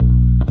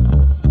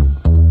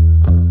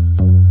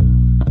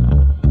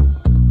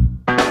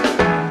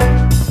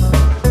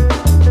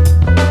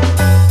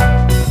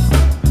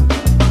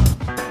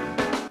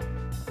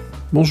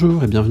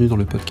Bonjour et bienvenue dans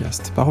le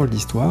podcast Paroles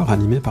d'Histoire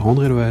animé par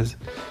André Loaz.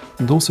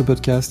 Dans ce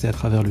podcast et à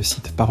travers le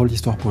site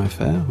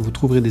paroledhistoire.fr, vous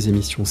trouverez des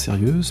émissions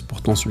sérieuses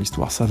portant sur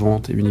l'histoire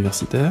savante et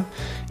universitaire,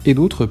 et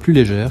d'autres plus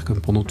légères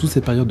comme pendant toute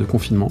cette période de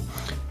confinement,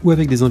 où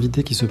avec des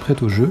invités qui se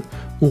prêtent au jeu,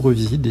 on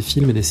revisite des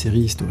films et des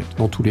séries historiques,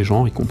 dans tous les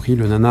genres, y compris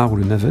le nanar ou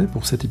le navet.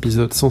 Pour cet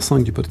épisode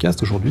 105 du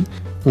podcast aujourd'hui,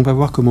 on va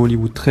voir comment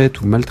Hollywood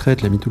traite ou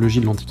maltraite la mythologie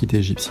de l'Antiquité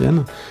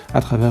égyptienne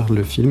à travers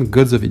le film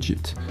Gods of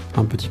Egypt.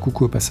 Un petit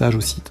coucou au passage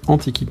au site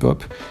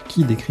Antiquipop,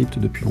 qui décrypte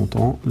depuis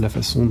longtemps la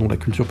façon dont la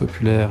culture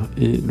populaire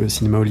et le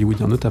cinéma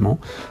hollywoodien notamment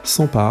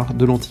s'emparent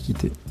de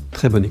l'Antiquité.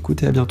 Très bonne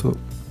écoute et à bientôt.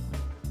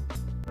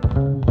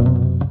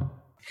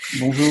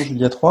 Bonjour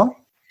Juliette Roy.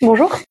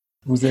 Bonjour.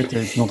 Vous êtes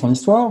étudiante en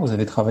histoire, vous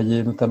avez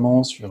travaillé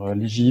notamment sur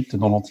l'Égypte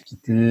dans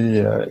l'Antiquité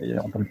et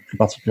plus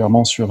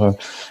particulièrement sur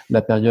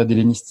la période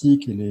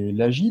hellénistique et les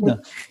Lagides.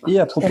 Et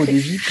à propos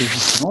d'Égypte,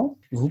 justement,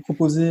 vous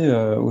proposez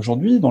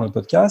aujourd'hui dans le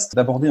podcast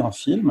d'aborder un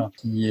film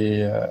qui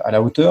est à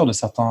la hauteur de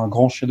certains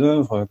grands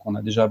chefs-d'œuvre qu'on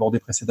a déjà abordés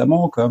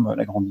précédemment, comme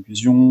La Grande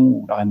Illusion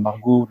ou La Reine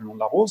Margot, Le Nom de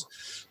la Rose,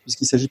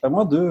 puisqu'il s'agit pas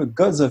moins de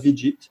Gods of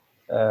Egypt.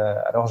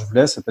 Alors je vous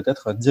laisse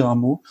peut-être dire un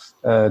mot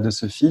de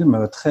ce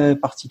film très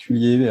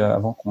particulier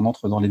avant qu'on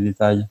entre dans les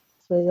détails.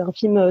 C'est un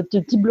film de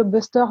type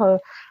blockbuster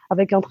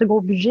avec un très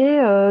gros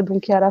budget,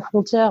 donc qui est à la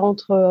frontière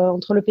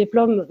entre le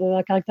péplum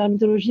à caractère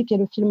mythologique et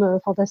le film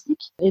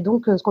fantastique. Et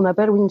donc ce qu'on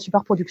appelle une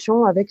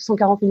superproduction avec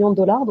 140 millions de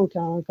dollars, donc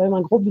quand même un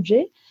gros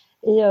budget.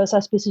 Et sa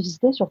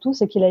spécificité surtout,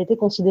 c'est qu'il a été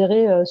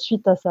considéré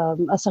suite à sa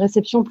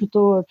réception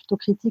plutôt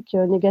critique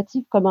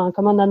négative comme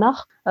un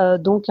nanar,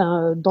 donc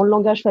dans le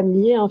langage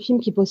familier, un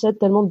film qui possède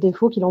tellement de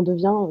défauts qu'il en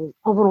devient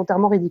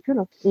involontairement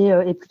ridicule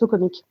et plutôt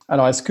comique.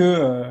 Alors est-ce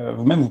que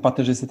vous-même vous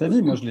partagez cet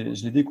avis? Moi je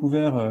l'ai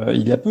découvert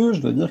il y a peu,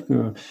 je dois dire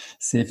que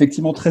c'est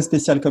effectivement très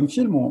spécial comme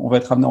film, on va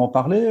être amené à en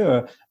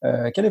parler.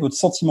 Quel est votre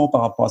sentiment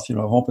par rapport à ce film,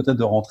 avant peut-être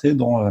de rentrer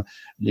dans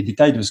les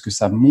détails de ce que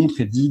ça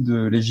montre et dit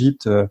de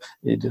l'Égypte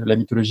et de la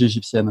mythologie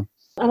égyptienne?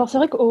 Alors c'est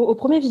vrai qu'au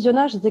premier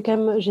visionnage,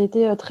 j'ai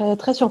été très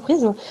très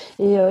surprise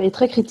et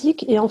très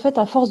critique. Et en fait,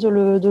 à force de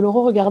le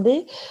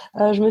re-regarder,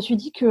 je me suis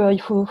dit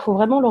qu'il faut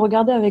vraiment le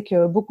regarder avec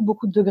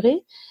beaucoup de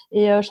degrés.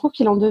 Et je trouve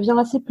qu'il en devient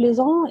assez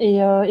plaisant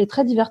et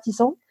très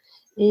divertissant.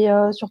 Et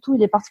surtout,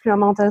 il est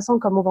particulièrement intéressant,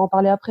 comme on va en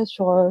parler après,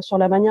 sur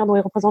la manière dont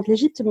il représente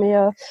l'Égypte. Mais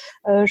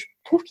je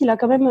trouve qu'il a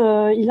quand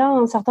même il a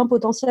un certain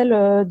potentiel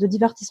de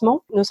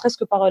divertissement, ne serait-ce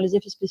que par les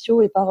effets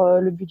spéciaux et par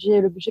le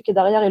budget qui est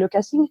derrière et le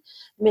casting.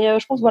 Mais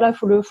je pense voilà,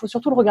 faut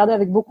surtout le regarder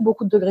avec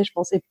beaucoup de degrés, je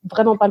pense, et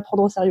vraiment pas le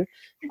prendre au sérieux.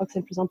 Je crois que c'est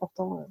le plus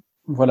important.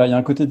 Voilà, il y a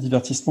un côté de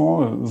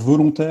divertissement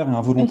volontaire et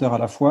involontaire à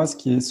la fois, ce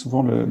qui est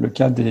souvent le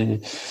cas des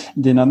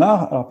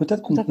nanars. Alors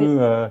peut-être qu'on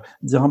peut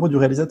dire un mot du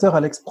réalisateur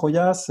Alex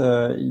Proyas.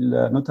 Il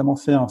a notamment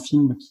fait un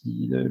film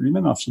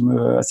lui-même un film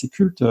assez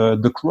culte,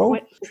 The Crow.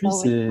 Ouais, Puis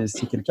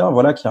c'est quelqu'un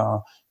voilà qui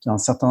a un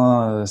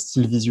certain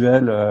style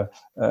visuel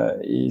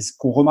et ce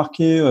qu'on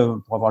remarquait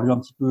pour avoir lu un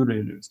petit peu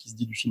ce qui se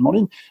dit du film en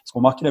ligne, ce qu'ont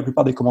remarqué la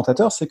plupart des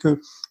commentateurs, c'est que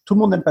tout le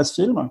monde n'aime pas ce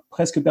film,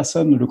 presque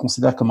personne ne le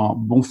considère comme un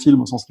bon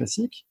film au sens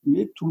classique,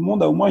 mais tout le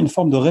monde a au moins une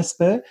forme de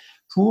respect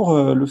pour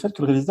le fait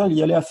que le réalisateur il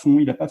y allait à fond,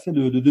 il n'a pas fait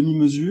de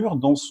demi-mesure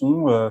dans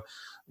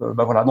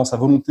dans sa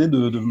volonté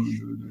de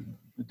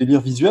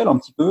délire visuel un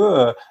petit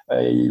peu.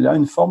 Il a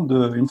une forme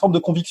de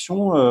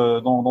conviction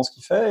dans ce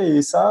qu'il fait,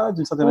 et ça,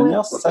 d'une certaine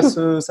manière, ça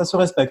se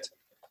respecte.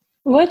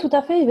 Ouais, tout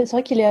à fait. C'est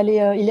vrai qu'il est allé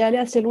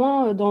assez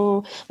loin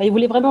il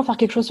voulait vraiment faire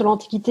quelque chose sur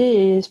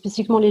l'Antiquité et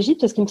spécifiquement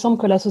l'Égypte, parce qu'il me semble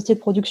que la société de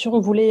production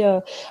voulait,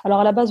 alors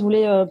à la base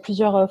voulait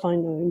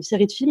une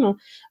série de films.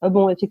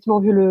 Bon, effectivement,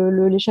 vu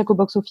l'échec au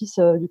box-office,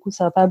 du coup,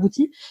 ça n'a pas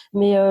abouti.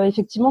 Mais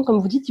effectivement, comme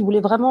vous dites, il voulait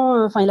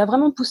vraiment, il a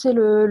vraiment poussé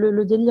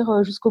le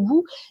délire jusqu'au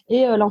bout,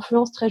 et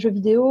l'influence très jeu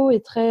vidéo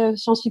et très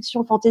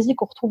science-fiction, fantasy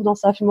qu'on retrouve dans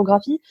sa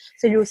filmographie.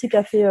 C'est lui aussi qui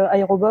a fait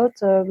iRobot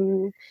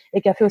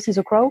et qui a fait aussi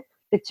The Crow.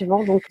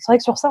 Effectivement, donc c'est vrai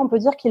que sur ça, on peut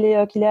dire qu'il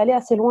est allé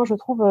assez loin, je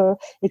trouve,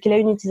 et qu'il a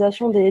une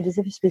utilisation des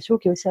effets spéciaux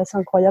qui est aussi assez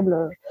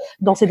incroyable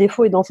dans ses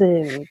défauts et dans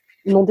ses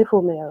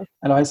non-défauts. Mais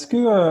alors, est-ce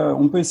que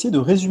on peut essayer de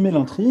résumer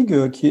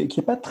l'intrigue, qui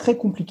est pas très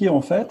compliquée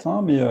en fait,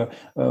 hein, mais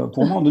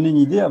pour moi en donner une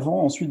idée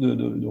avant ensuite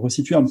de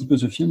resituer un petit peu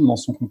ce film dans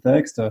son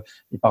contexte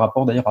et par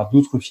rapport d'ailleurs à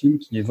d'autres films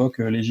qui évoquent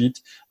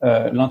l'Égypte.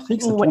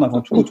 L'intrigue, ça tourne avant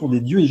tout autour des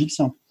dieux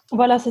égyptiens.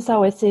 Voilà, c'est ça,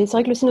 ouais. C'est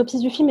vrai que le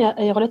synopsis du film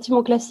est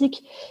relativement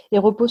classique et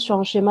repose sur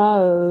un schéma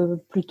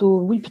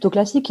plutôt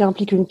classique, qui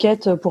implique une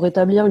quête pour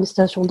établir une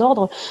situation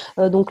d'ordre.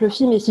 Donc le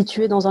film est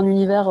situé dans un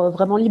univers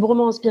vraiment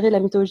librement inspiré de la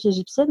mythologie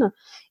égyptienne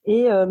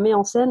et met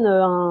en scène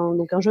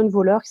un jeune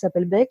voleur qui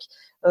s'appelle Beck,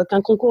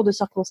 qu'un concours de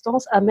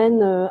circonstances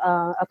amène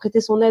à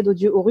prêter son aide au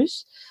dieu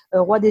Horus,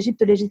 roi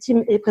d'Égypte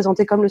légitime et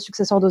présenté comme le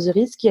successeur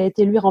d'Osiris, qui a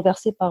été lui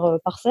renversé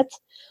par Seth.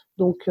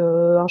 Donc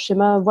un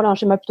schéma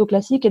plutôt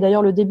classique. Et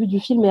d'ailleurs le début du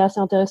film est assez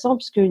intéressant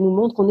puisqu'il nous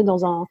montre qu'on est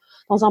dans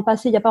un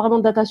passé, il n'y a pas vraiment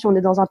de datation, on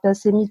est dans un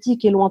passé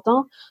mythique et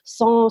lointain,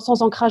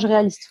 sans ancrage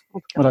réaliste, en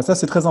tout cas. Voilà, ça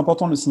c'est très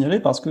important de le signaler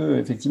parce que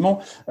effectivement,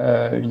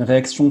 une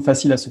réaction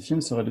facile à ce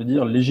film serait de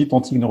dire l'Égypte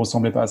antique ne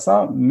ressemblait pas à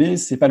ça, mais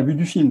c'est pas le but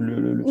du film.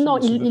 Le film Non,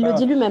 il le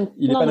dit lui-même.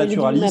 Il n'est pas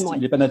naturaliste. Ouais.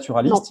 Il est pas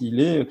naturaliste. Il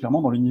est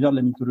clairement dans l'univers de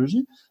la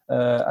mythologie.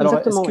 Alors,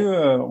 est-ce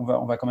que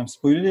on va quand même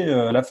spoiler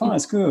la fin.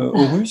 Est-ce que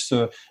Horus,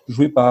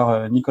 joué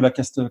par Nicolas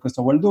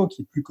Coster-Waldau,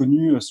 qui est plus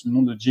connu sous le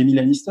nom de Jaime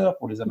Lannister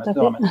pour les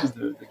amateurs amatrices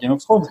de Game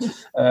of Thrones,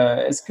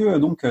 est-ce que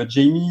donc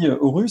Jaime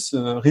Horus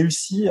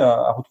réussit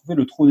à retrouver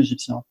le trône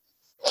égyptien?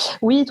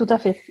 Oui, tout à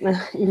fait.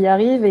 Il y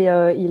arrive et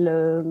il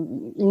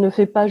ne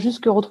fait pas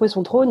juste que retrouver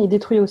son trône, il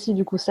détruit aussi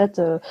du coup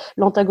Seth,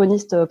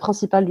 l'antagoniste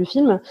principal du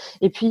film.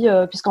 Et puis,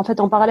 puisqu'en fait,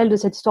 en parallèle de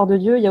cette histoire de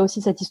Dieu, il y a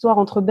aussi cette histoire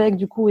entre Beg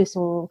du coup et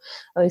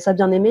sa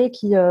bien-aimée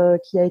qui a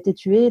été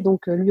tuée.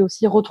 Donc lui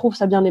aussi retrouve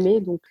sa bien-aimée.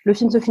 Donc le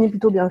film se finit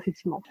plutôt bien,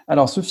 effectivement.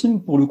 Alors ce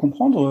film, pour le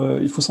comprendre,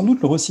 il faut sans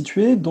doute le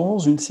resituer dans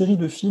une série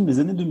de films des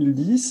années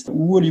 2010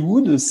 où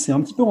Hollywood s'est un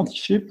petit peu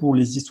entiché pour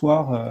les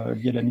histoires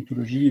liées à la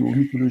mythologie, aux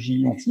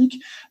mythologies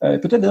antiques.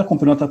 Peut-être d'ailleurs qu'on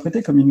peut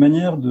l'interpréter comme une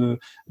manière de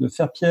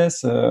faire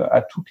pièce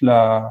à toute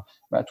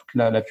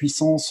la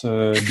puissance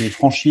des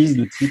franchises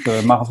de type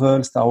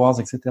Marvel, Star Wars,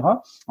 etc.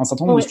 Un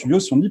certain nombre de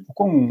studios se sont dit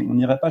pourquoi on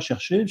n'irait pas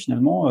chercher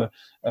finalement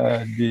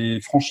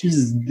des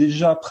franchises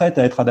déjà prêtes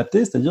à être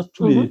adaptées, c'est-à-dire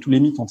tous les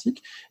mythes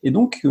antiques. Et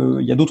donc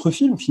il y a d'autres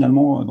films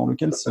finalement dans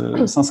lesquels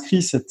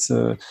s'inscrit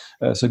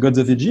ce Gods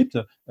of Egypt,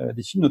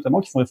 des films notamment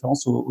qui font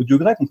référence aux dieux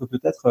grecs. On peut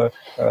peut-être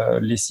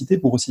les citer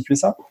pour resituer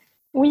ça.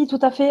 Oui, tout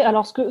à fait.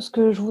 Alors, ce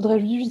que je voudrais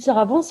juste dire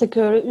avant, c'est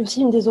que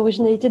aussi une des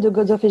originalités de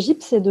Gods of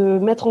Egypt, c'est de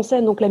mettre en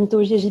scène donc la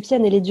mythologie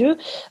égyptienne et les dieux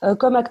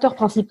comme acteurs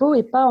principaux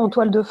et pas en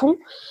toile de fond.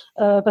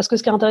 Parce que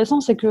ce qui est intéressant,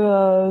 c'est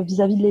que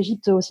vis-à-vis de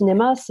l'Égypte au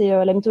cinéma, c'est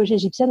la mythologie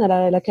égyptienne,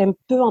 elle a quand même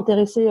peu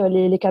intéressé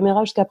les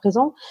caméras jusqu'à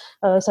présent.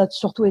 Ça a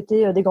surtout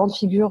été des grandes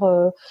figures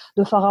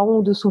de pharaons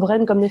ou de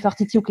souveraines comme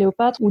Néfertiti ou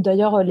Cléopâtre, ou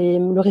d'ailleurs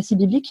le récit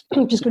biblique,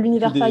 puisque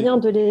l'univers païen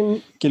de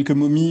les... Quelques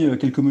momies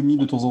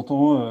de temps en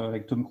temps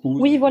avec Tom Cruise.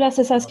 Oui, voilà,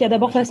 c'est ça. Ce qui a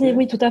d'abord fasciné,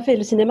 oui, tout à fait.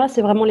 Le cinéma,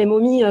 c'est vraiment les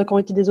momies qui ont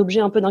été des objets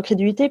un peu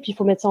d'incrédulité, puis il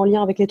faut mettre ça en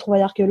lien avec les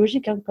trouvailles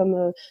archéologiques,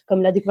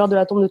 comme la découverte de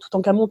la tombe de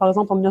Toutankhamon, par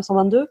exemple, en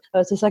 1922.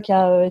 C'est ça qui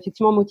a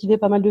effectivement motivé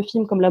pas mal de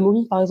films comme La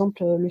Momie, par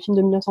exemple, le film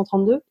de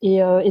 1932.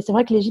 Et c'est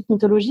vrai que l'Égypte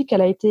mythologique,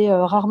 elle a été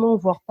rarement,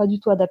 voire pas du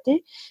tout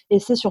adaptée. Et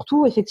c'est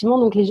surtout, effectivement,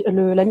 donc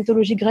la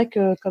mythologie grecque,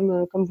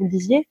 comme vous le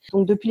disiez,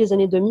 donc depuis les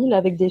années 2000,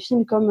 avec des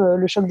films comme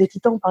Le Choc des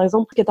Titans, par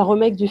exemple, qui est un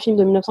remake du film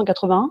de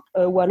 1981,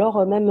 ou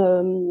alors même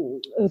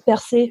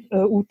Persée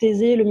ou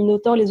Thésée, le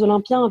Minotaure, les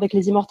Olympiens, avec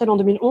les Immortels en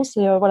 2011.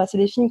 C'est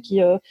des films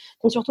qui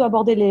ont surtout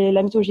abordé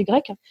la mythologie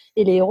grecque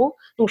et les héros.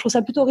 Donc je trouve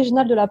ça plutôt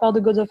original de la part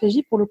de Gods of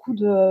Egypt, pour le coup,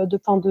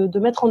 de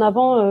mettre en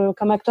avant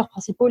comme acteurs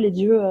principaux les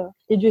dieux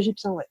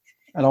égyptiens. Ouais.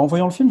 Alors en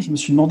voyant le film, je me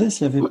suis demandé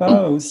s'il n'y avait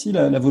pas aussi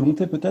la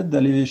volonté peut-être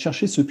d'aller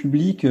chercher ce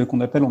public qu'on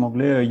appelle en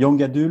anglais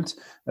young adult,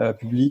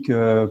 public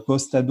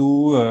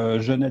post-ado,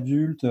 jeune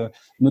adulte,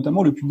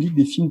 notamment le public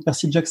des films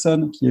Percy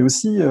Jackson, qui est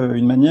aussi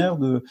une manière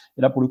de...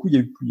 Et là pour le coup, il y a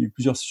eu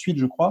plusieurs suites,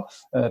 je crois.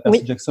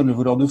 Percy Jackson, le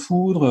voleur de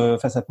foudre,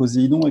 face à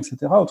Poséidon, etc.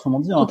 Autrement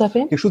dit,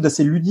 quelque chose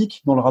d'assez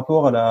ludique dans le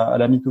rapport à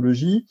la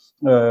mythologie.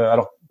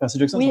 Alors Percy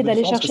Jackson, oui,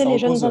 d'aller chercher les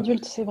jeunes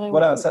adultes, c'est vrai.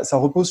 Voilà, ça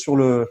repose sur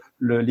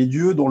les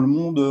dieux dans le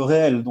monde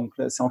réel. Donc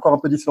c'est encore un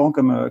peu différent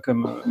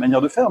comme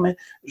manière de faire, mais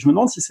je me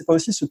demande si c'est pas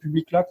aussi ce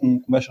public-là qu'on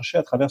va chercher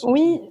à travers.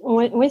 Oui,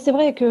 c'est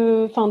vrai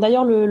que,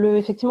 d'ailleurs,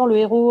 effectivement, le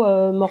héros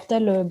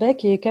mortel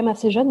Beck est quand même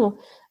assez jeune.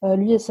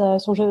 Lui et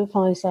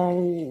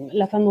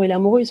la femme dont il est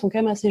amoureux, ils sont quand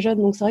même assez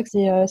jeunes. Donc c'est vrai que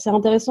c'est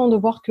intéressant de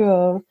voir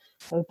que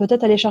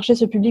peut-être aller chercher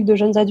ce public de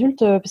jeunes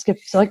adultes, puisque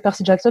c'est vrai que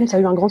Percy Jackson, ça a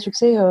eu un grand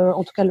succès.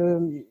 En tout cas,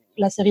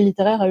 la série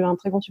littéraire a eu un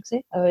très grand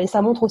succès. Et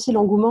ça montre aussi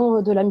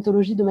l'engouement de la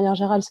mythologie de manière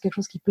générale. C'est quelque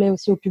chose qui plaît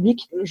aussi au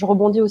public. Je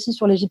rebondis aussi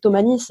sur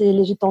l'égyptomanie. C'est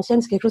l'Égypte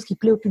ancienne, c'est quelque chose qui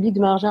plaît au public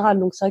de manière générale.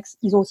 Donc c'est vrai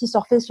qu'ils ont aussi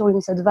surfé sur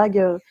cette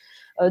vague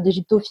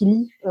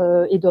d'égyptophilie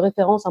et de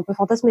références un peu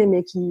fantasmées,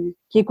 mais qui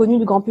est connue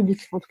du grand public,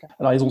 en tout cas.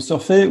 Alors, ils ont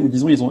surfé, ou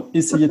disons, ils ont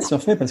essayé de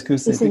surfer, parce que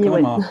c'était quand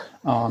même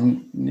un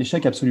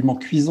échec absolument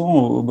cuisant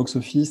au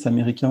box-office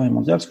américain et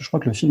mondial, parce que je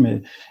crois que le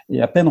film est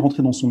à peine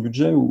rentré dans son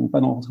budget, ou pas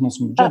rentré dans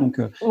son budget, donc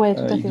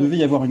il devait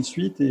y avoir une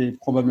suite, et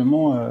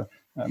probablement...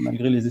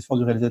 malgré les efforts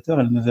du réalisateur,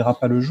 elle ne verra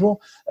pas le jour.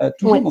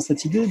 Toujours dans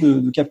cette idée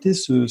de capter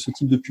ce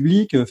type de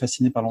public,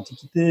 fasciné par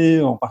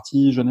l'Antiquité, en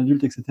partie jeune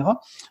adulte, etc.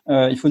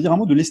 Il faut dire un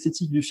mot de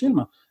l'esthétique du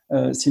film.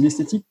 C'est une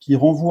esthétique qui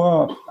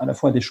renvoie à la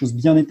fois à des choses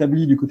bien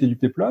établies du côté du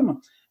péplum,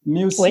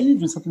 mais aussi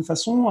d'une certaine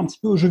façon un petit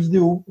peu aux jeux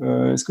vidéo.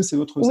 Est-ce que c'est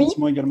votre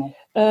sentiment également ?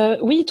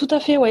 Oui, tout à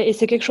fait, ouais. Et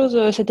c'est quelque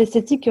chose, cette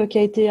esthétique qui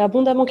a été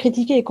abondamment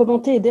critiquée et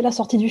commentée dès la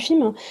sortie du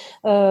film,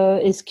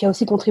 et ce qui a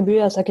aussi contribué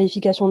à sa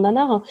qualification de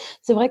nanar.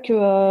 C'est vrai que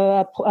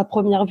à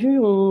première vue,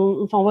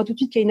 on voit tout de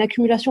suite qu'il y a une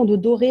accumulation de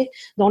doré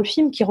dans le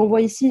film qui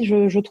renvoie ici,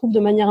 je trouve, de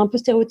manière un peu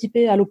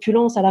stéréotypée à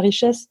l'opulence, à la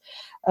richesse,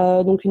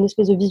 donc une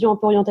espèce de vision un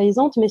peu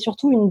orientalisante, mais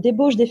surtout une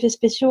débauche d'effets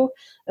spéciaux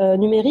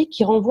numériques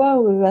qui renvoie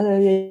à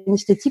une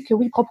esthétique,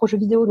 oui, propre aux jeux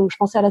vidéo. Donc je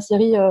pensais à la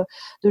série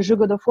de jeux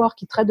God of War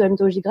qui traite de la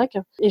mythologie grecque,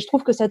 et je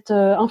trouve que cette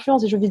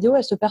influence des jeux vidéo,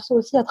 elle se perçoit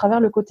aussi à travers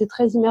le côté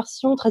très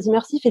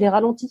immersif et les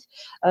ralentis,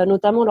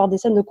 notamment lors des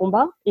scènes de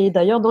combat. Et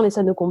d'ailleurs, dans les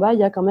scènes de combat, il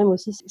y a quand même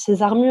aussi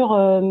ces armures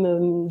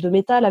de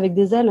métal avec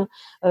des ailes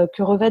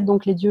que revêtent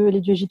donc les dieux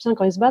égyptiens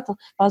quand ils se battent.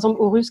 Par exemple,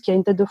 Horus qui a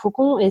une tête de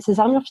faucon, et ces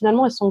armures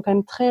finalement, elles sont quand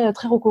même très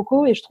très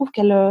rococo, et je trouve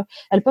qu'elles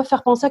peuvent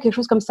faire penser à quelque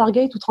chose comme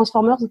Stargate ou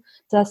Transformers.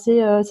 C'est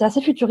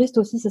assez futuriste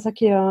aussi. C'est ça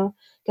qui est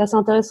assez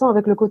intéressant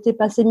avec le côté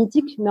passé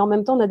mythique, mais en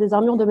même temps, on a des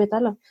armures de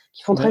métal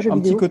qui font très jeux vidéo.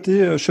 Un petit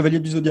côté chevalier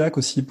du Zodiaque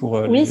aussi pour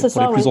oui,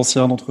 les plus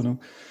anciens d'entre nous.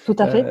 Tout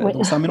à fait.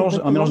 Donc c'est un mélange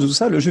de tout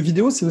ça. Le jeu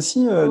vidéo, c'est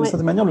aussi d'une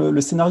certaine manière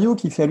le scénario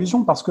qui fait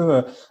allusion, parce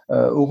que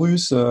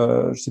Horus,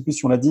 je sais plus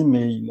si on l'a dit,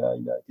 mais il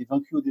a été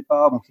vaincu au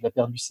départ, donc il a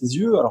perdu ses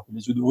yeux, alors que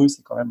les yeux d'Horus,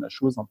 c'est quand même la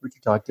chose un peu qui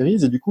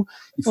caractérise, et du coup,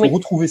 il faut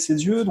retrouver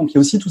ses yeux. Donc il y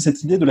a aussi toute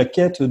cette idée de la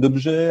quête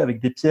d'objets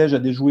avec des pièges à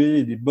déjouer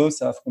et des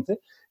boss à affronter.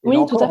 Et oui,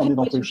 là encore, tout à fait. on est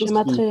dans quelque chose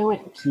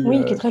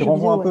qui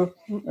renvoie un peu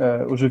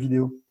aux jeux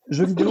vidéo.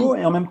 Jeux vidéo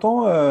et en même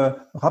temps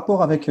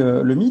rapport avec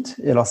le mythe.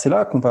 Et alors c'est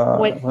là qu'on va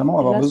vraiment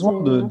avoir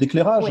besoin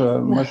d'éclairage.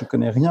 Moi, je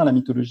connais rien à la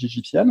mythologie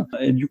égyptienne,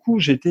 et du coup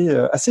j'ai été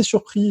assez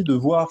surpris de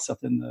voir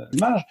certaines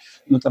images,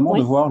 notamment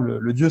de voir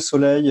le dieu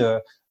soleil.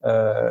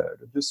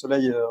 Le dieu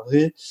soleil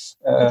Ré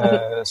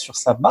sur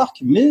sa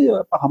barque, mais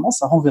apparemment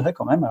ça renverrait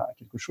quand même à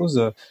quelque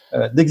chose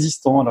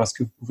d'existant. Alors est-ce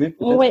que vous pouvez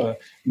peut-être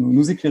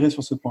nous éclairer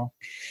sur ce point?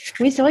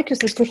 Oui, c'est vrai que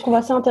c'est ce que je trouve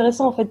assez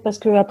intéressant en fait, parce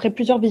qu'après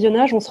plusieurs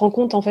visionnages, on se rend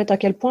compte en fait à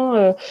quel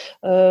point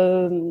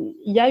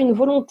il y a une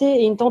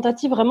volonté et une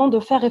tentative vraiment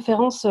de faire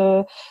référence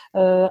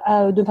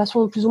de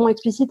façon plus ou moins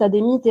explicite à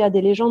des mythes et à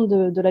des légendes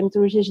de la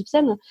mythologie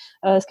égyptienne.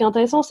 Ce qui est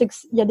intéressant, c'est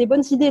qu'il y a des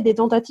bonnes idées et des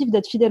tentatives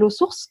d'être fidèles aux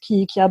sources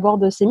qui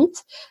abordent ces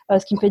mythes,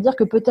 ce qui me fait dire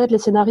que peut-être les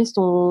scénaristes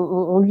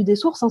ont lu des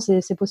sources, hein,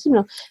 c'est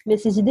possible, mais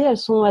ces idées, elles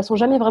sont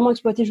jamais vraiment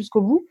exploitées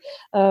jusqu'au bout.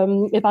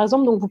 Et par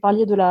exemple, donc vous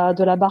parliez de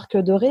la barque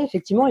de Ré,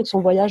 effectivement, et de son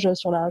voyage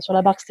sur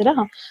la barque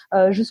stellaire.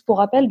 Juste pour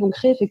rappel, donc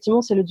Ré,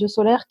 effectivement, c'est le dieu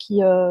solaire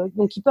qui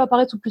peut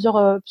apparaître sous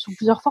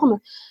plusieurs formes,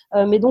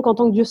 mais donc en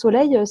tant que dieu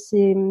soleil,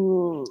 c'est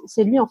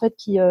lui en fait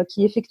qui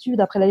effectue,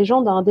 d'après la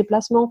légende, un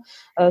déplacement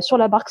sur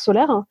la barque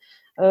solaire.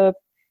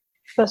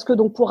 Parce que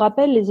donc pour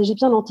rappel,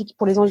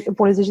 pour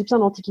les Égyptiens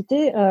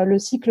d'Antiquité, le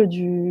cycle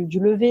du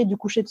lever et du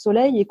coucher de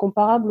soleil est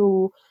comparable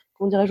au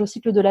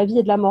cycle de la vie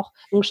et de la mort.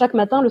 Donc chaque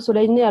matin, le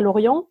soleil naît à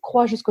l'Orient,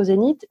 croît jusqu'au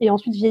zénith et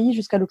ensuite vieillit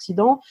jusqu'à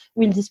l'Occident,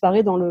 où il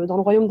disparaît dans le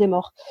royaume des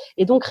morts.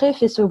 Et donc Ré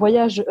fait ce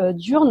voyage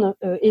diurne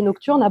et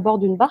nocturne à bord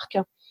d'une barque.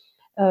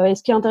 Et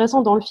ce qui est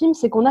intéressant dans le film,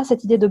 c'est qu'on a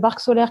cette idée de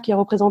barque solaire qui est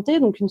représentée,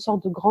 donc une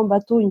sorte de grand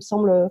bateau, il me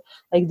semble,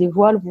 avec des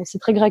voiles. Bon, c'est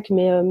très grec,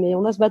 mais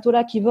on a ce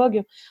bateau-là qui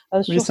vogue.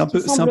 Oui, c'est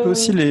un peu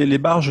aussi les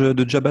barges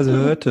de Jabba the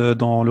Hutt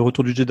dans Le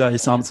Retour du Jedi.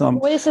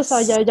 Oui, c'est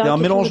ça. Il y a un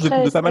mélange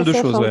de pas mal de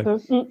choses.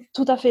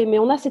 Tout à fait. Mais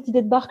on a cette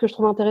idée de barque que je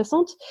trouve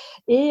intéressante,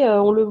 et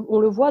on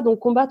le voit donc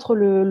combattre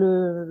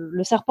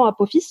le serpent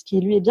Apophis, qui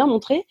lui est bien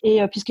montré.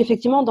 Et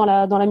puisqu'effectivement dans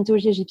la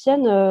mythologie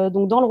égyptienne,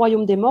 donc dans le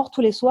royaume des morts,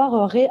 tous les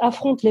soirs, Ré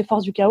affronte les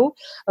forces du chaos,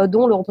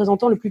 dont le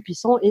représentant le plus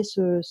puissant est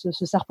ce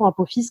serpent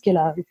Apophis, qui est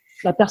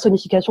la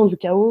personnification du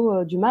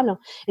chaos, du mal.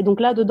 Et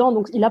donc là dedans,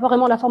 donc il a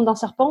vraiment la forme d'un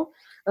serpent,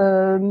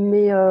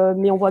 mais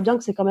on voit bien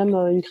que c'est quand même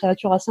une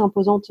créature assez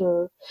imposante.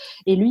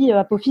 Et lui,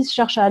 Apophis,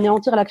 cherche à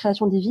anéantir la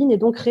création divine, et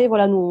donc Ré,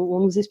 on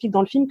nous explique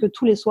dans le film que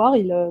tous les soirs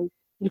il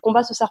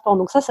combat ce serpent.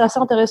 Donc ça, c'est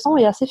assez intéressant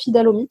et assez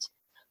fidèle au mythe,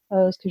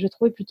 ce que j'ai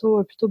trouvé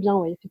plutôt bien,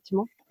 oui,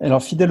 effectivement.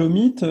 Alors, fidèle au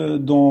mythe,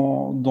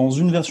 dans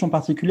une version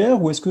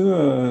particulière, ou est-ce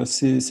que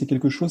c'est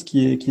quelque chose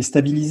qui est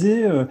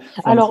stabilisé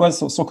une fois,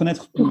 sans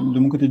connaître de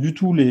mon côté du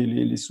tout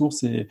les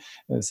sources et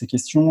ces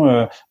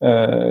questions,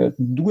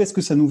 d'où est-ce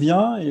que ça nous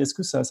vient, et est-ce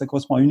que ça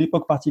correspond à une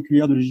époque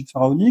particulière de l'Égypte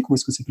pharaonique, ou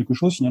est-ce que c'est quelque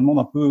chose finalement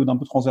d'un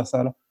peu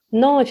transversal?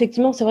 Non,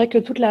 effectivement, c'est vrai que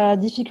toute la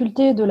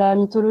difficulté de la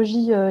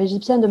mythologie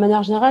égyptienne de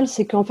manière générale,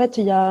 c'est qu'en fait,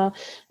 il y a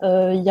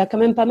quand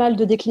même pas mal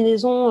de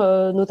déclinaisons,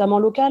 notamment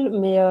locales,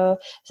 mais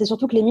c'est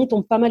surtout que les mythes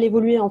ont pas mal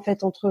évolué en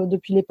fait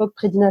depuis l'époque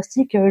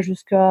prédynastique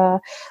jusqu'à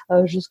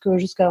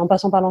en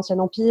passant par l'Ancien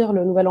Empire,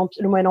 le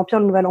Moyen Empire,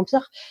 le Nouvel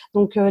Empire.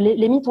 Donc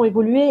les mythes ont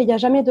évolué, et il n'y a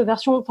jamais de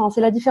version. Enfin,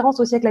 c'est la différence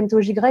aussi avec la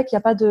mythologie grecque. Il n'y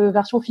a pas de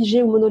version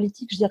figée ou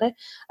monolithique, je dirais.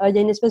 Il y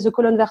a une espèce de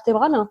colonne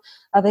vertébrale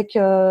avec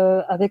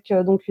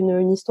donc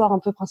une histoire un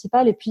peu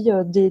principale, et puis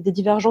des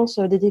divergences,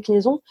 des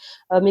déclinaisons.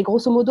 Mais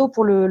grosso modo,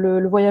 pour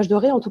le voyage de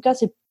Ré, en tout cas,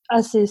 c'est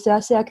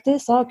assez acté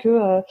ça,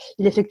 que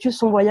il effectue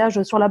son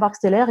voyage sur la barque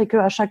stellaire, et que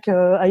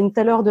à une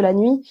telle heure de la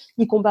nuit,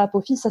 il combat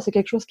Apophis. Ça, c'est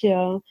quelque chose qui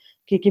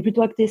est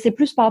plutôt acté. C'est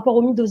plus par rapport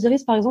au mythe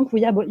d'Osiris, par exemple, où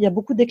il y a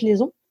beaucoup de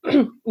déclinaisons.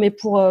 Mais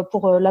pour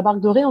la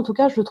barque de Ré, en tout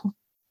cas, je le trouve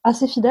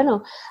assez fidèle.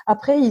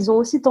 Après, ils ont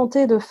aussi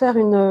tenté de faire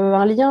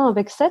un lien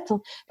avec Seth,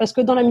 parce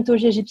que dans la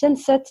mythologie égyptienne,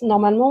 Seth,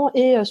 normalement,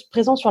 est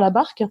présent sur la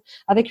barque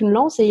avec une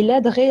lance, et il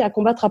aide Ré à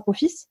combattre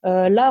Apophis.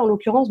 Là, en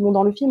l'occurrence,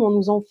 dans le film, on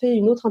nous en fait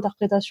une autre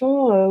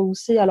interprétation, où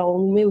on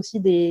nous met aussi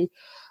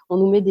on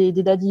nous met des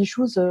daddy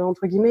issues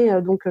entre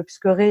guillemets, donc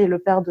puisque Ré est le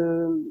père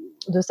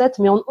de Seth,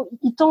 mais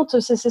ils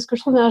tentent, c'est ce que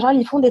je trouve en général,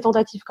 ils font des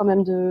tentatives quand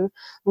même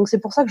donc c'est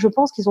pour ça que je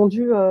pense qu'ils ont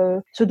dû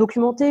se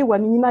documenter ou à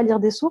minima lire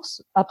des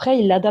sources. Après,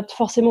 ils l'adaptent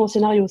forcément au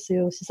scénario, c'est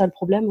aussi ça le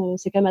problème,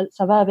 c'est quand même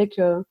ça va avec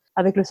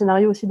le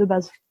scénario aussi de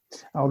base.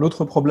 Alors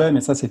l'autre problème,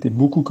 et ça c'était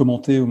beaucoup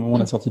commenté au moment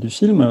de la sortie du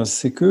film,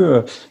 c'est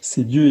que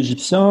ces dieux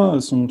égyptiens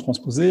sont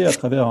transposés à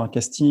travers un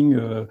casting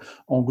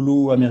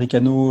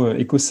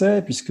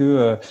anglo-américano-écossais, puisque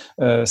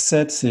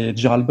Seth c'est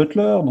Gerald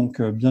Butler,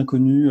 donc bien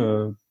connu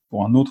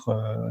pour un autre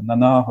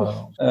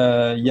nanar.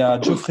 Il y a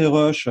Geoffrey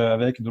Rush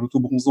avec de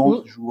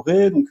l'auto-bronzant qui joue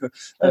Ré, donc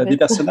des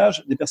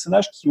personnages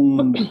qui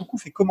ont beaucoup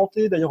fait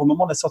commenter d'ailleurs au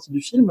moment de la sortie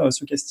du film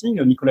ce casting.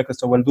 Nicolas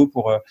Coster-Waldau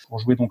pour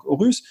jouer donc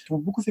Horus, qui ont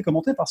beaucoup fait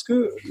commenter parce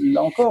que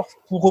là encore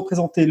pour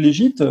représenter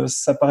l'Égypte,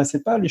 ça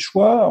paraissait pas les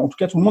choix. En tout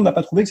cas, tout le monde n'a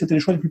pas trouvé que c'était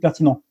les choix les plus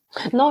pertinents.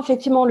 Non,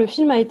 effectivement, le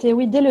film a été,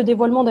 oui, dès le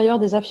dévoilement d'ailleurs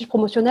des affiches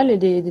promotionnelles et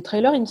des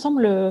trailers, il me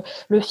semble,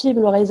 le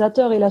film, le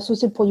réalisateur et la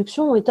société de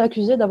production ont été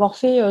accusés d'avoir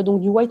fait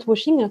donc du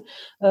whitewashing,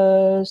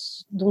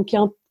 donc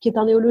qui est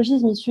un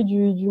néologisme issu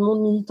du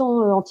monde militant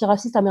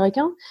antiraciste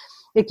américain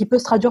et qui peut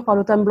se traduire par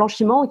le terme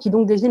blanchiment et qui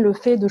donc désigne le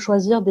fait de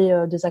choisir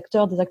des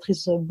acteurs, des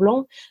actrices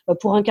blancs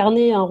pour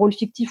incarner un rôle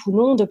fictif ou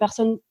non de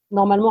personnes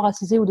normalement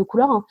racisées ou de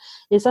couleur.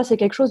 Et ça, c'est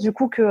quelque chose du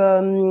coup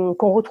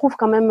qu'on retrouve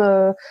quand même.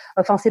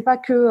 Enfin, c'est pas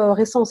que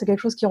récent, c'est quelque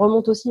chose qui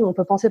remonte aussi. On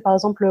peut penser par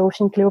exemple au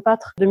film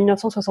Cléopâtre de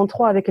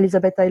 1963 avec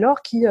Elizabeth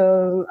Taylor qui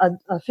a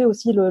fait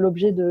aussi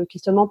l'objet de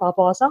questionnements par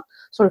rapport à ça,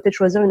 sur le fait de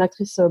choisir une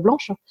actrice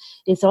blanche.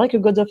 Et c'est vrai que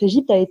Gods of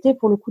Egypt a été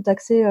pour le coup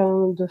taxé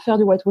de faire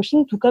du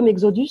whitewashing, tout comme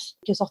Exodus,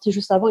 qui est sorti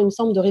juste avant, il me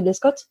semble, de Ridley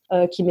Scott,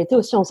 qui mettait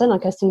aussi en scène un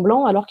casting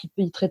blanc alors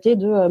qu'il traitait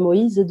de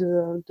Moïse et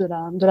de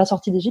la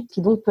sortie d'Égypte,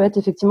 qui donc peut être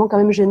effectivement quand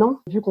même gênant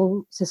vu qu'on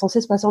c'est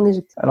censé se passer en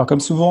Égypte. Alors comme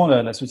souvent,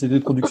 la société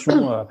de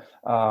production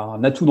a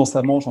un atout dans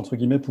sa manche entre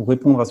guillemets pour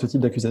répondre à ce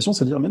type d'accusation,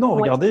 c'est de dire mais non,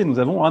 regardez, nous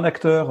avons un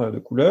acteur de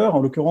couleur. En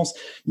l'occurrence,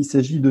 il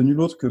s'agit de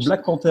nul autre que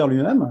Black Panther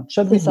lui-même,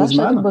 Chadwick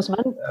Boseman,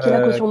 qui est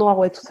la caution noire,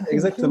 ouais, tout à fait.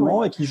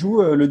 Exactement, et qui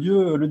joue le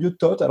dieu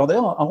Thoth. Alors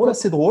d'ailleurs, un rôle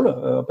assez drôle,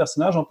 un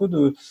personnage un peu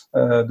de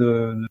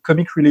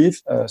comic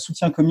relief,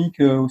 soutien comique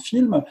au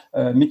film,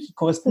 mais qui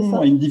correspond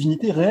à une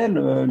divinité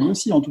réelle, lui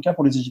aussi. En tout cas,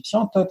 pour les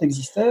Égyptiens, Thoth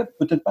existait,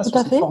 peut-être pas sous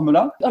cette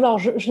forme-là. Alors,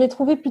 je l'ai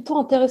trouvé plutôt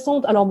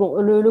intéressante. Alors bon,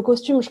 le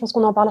costume, je pense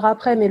qu'on en parlera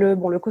après, mais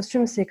le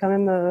costume, c'est quand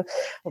même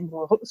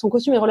son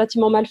costume est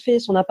relativement mal fait,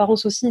 son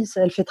apparence aussi,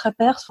 elle fait très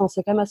perse. Enfin,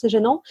 c'est quand même assez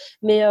gênant.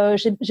 Mais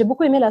j'ai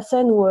beaucoup aimé la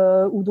scène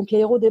où donc les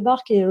héros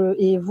débarquent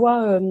et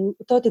voient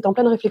Thoth est en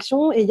pleine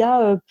réflexion et il y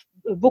a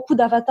beaucoup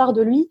d'avatars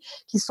de lui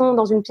qui sont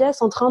dans une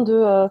pièce en train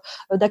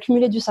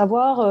d'accumuler du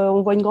savoir.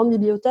 On voit une grande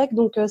bibliothèque,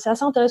 donc c'est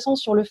assez intéressant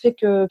sur le fait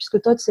que,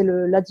 puisque Thoth c'est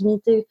la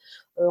divinité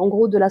en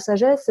gros de la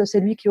sagesse, c'est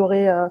lui qui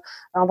aurait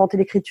inventé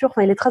l'écriture.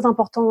 Enfin, il est très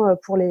important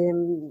pour les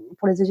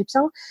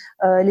Égyptiens.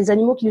 Les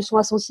animaux qui lui sont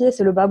associés,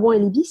 c'est le babouin et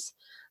l'ibis.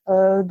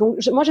 Donc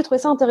moi j'ai trouvé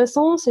ça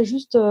intéressant. C'est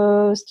juste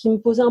ce qui me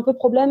posait un peu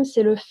problème,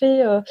 c'est le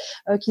fait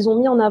qu'ils ont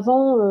mis en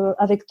avant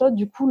avec Thoth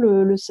du coup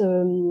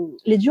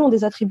les dieux ont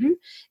des attributs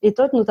et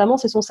Thoth notamment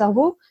c'est son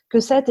cerveau que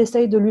Seth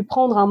essaye de lui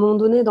prendre à un moment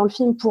donné dans le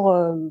film pour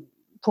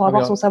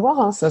avoir son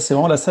savoir. Ça, c'est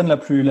vraiment la scène la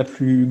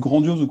plus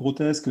grandiose ou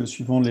grotesque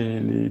suivant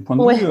les points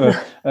de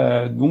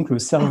vue. Donc, le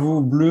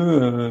cerveau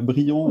bleu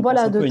brillant,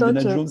 voilà, de Indiana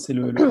Jones, c'est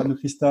le crâne de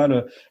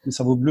cristal, le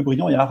cerveau bleu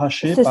brillant est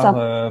arraché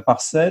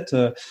par Seth,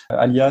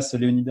 alias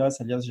Léonidas,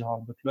 alias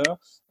Gerard Butler.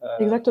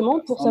 Exactement,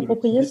 pour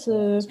s'approprier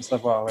son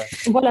savoir. Ouais.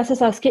 Voilà, c'est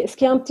ça. Ce qui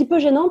est un petit peu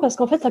gênant parce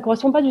qu'en fait, ça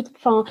correspond pas du tout.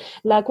 Enfin,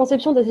 la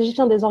conception des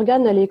Égyptiens des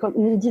organes, elle est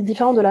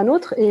différente de la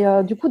nôtre, et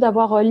du coup,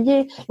 d'avoir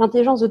lié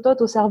l'intelligence de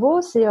Thoth au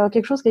cerveau, c'est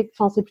quelque chose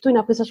c'est plutôt une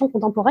appréciation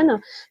contemporaine,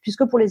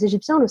 puisque pour les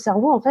Égyptiens, le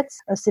cerveau, en fait,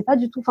 c'est pas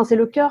du tout. Enfin, c'est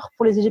le cœur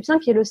pour les Égyptiens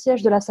qui est le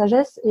siège de la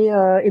sagesse et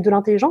de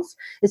l'intelligence,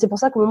 et c'est pour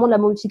ça qu'au moment de la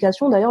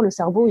momification, d'ailleurs, le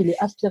cerveau, il est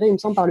aspiré, il me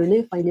semble, par le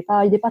nez. Enfin,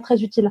 il est pas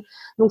très utile.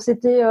 Donc,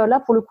 c'était là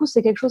pour le coup,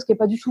 c'est quelque chose qui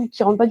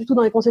rentre pas du tout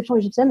dans les conceptions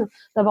égyptiennes,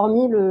 d'avoir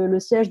mis le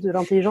siège de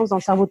l'intelligence dans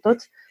le cerveau de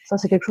Thoth. Ça,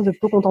 c'est quelque chose de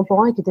plutôt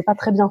contemporain et qui n'était pas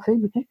très bien fait,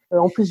 du coup.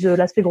 En plus de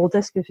l'aspect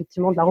grotesque,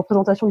 effectivement, de la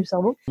représentation du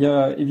cerveau. Il y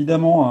a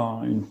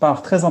évidemment une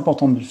part très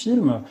importante du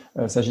film,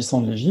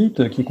 s'agissant de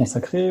l'Égypte, qui est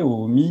consacrée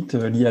aux mythes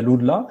liés à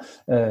l'au-delà.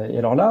 Et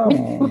alors là,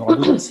 on aura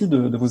besoin aussi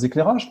de vos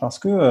éclairages, parce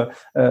que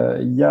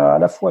il y a à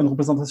la fois une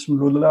représentation de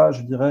l'au-delà,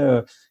 je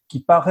dirais, qui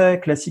paraît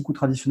classique ou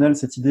traditionnelle,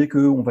 cette idée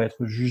qu'on va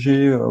être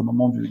jugé au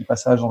moment du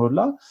passage dans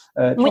l'au-delà.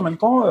 Puis en même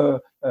temps,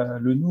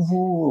 le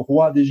nouveau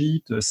roi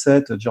d'Égypte,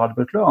 Seth, Gerald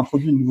Butler,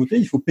 introduit une nouveauté,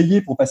 il faut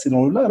payer pour passer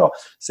dans l'au-delà. Alors,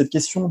 cette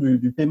question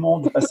du paiement,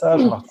 du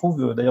passage, on la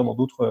retrouve d'ailleurs dans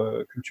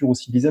d'autres cultures ou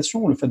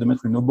civilisations, le fait de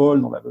mettre une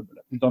obole dans la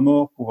bouche d'un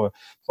mort pour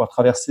pouvoir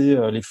traverser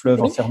les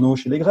fleuves infernaux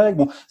chez les Grecs.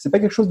 Bon, c'est pas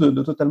quelque chose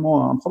de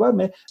totalement improbable,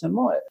 mais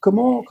finalement,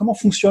 comment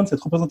fonctionne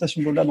cette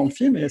représentation de l'au-delà dans le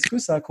film, et est-ce que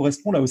ça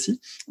correspond là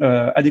aussi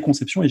à des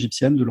conceptions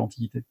égyptiennes de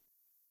l'Antiquité?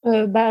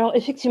 Alors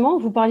effectivement,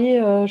 vous parliez,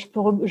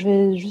 je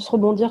vais juste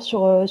rebondir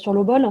sur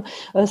l'obole.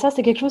 Ça,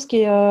 c'est quelque chose qui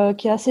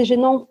est assez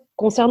gênant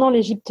concernant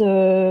l'Égypte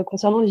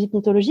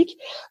mythologique,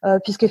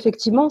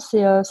 puisqu'effectivement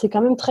c'est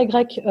quand même très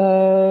grec.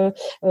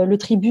 Le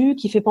tribut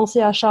qui fait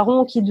penser à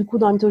Charon, qui du coup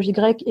dans la mythologie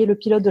grecque est le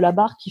pilote de la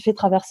barque qui fait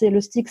traverser le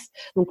Styx,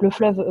 donc le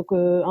fleuve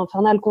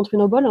infernal contre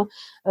une obole.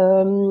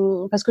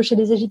 Parce que chez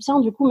les Égyptiens,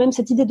 du coup, même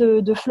cette idée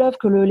de fleuve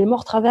que les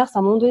morts traversent à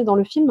un moment donné dans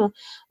le film,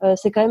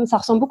 c'est quand même, ça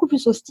ressemble beaucoup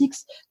plus au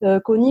Styx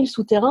qu'au Nil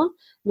souterrain.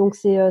 Donc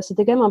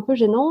c'était quand même un peu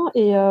gênant.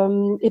 Et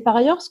par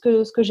ailleurs, ce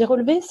que j'ai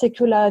relevé, c'est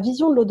que la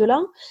vision de l'au-delà,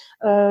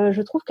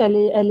 je trouve qu'elle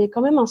est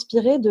quand même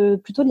inspirée de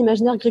plutôt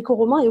l'imaginaire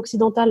gréco-romain et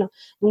occidental.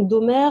 Donc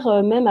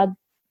d'Homère, même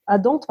à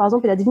Dante, par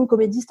exemple, et la Divine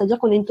Comédie, c'est-à-dire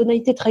qu'on a une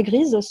tonalité très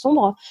grise,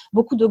 sombre,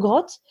 beaucoup de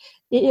grottes,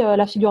 et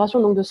la figuration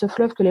donc de ce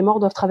fleuve que les morts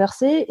doivent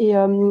traverser. Et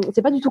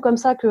c'est pas du tout comme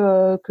ça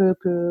que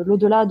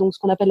l'au-delà, donc ce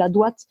qu'on appelle la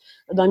douate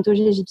dans la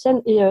mythologie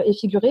égyptienne, est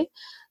figurée.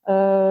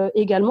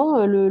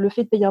 Également, le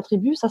fait de payer un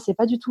tribut, ça c'est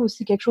pas du tout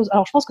aussi quelque chose.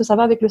 Alors je pense que ça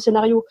va avec le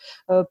scénario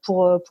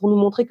pour nous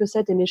montrer que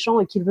Seth est méchant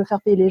et qu'il veut faire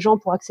payer les gens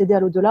pour accéder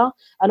à l'au-delà,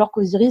 alors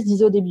qu'Osiris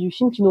disait au début du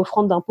film qu'une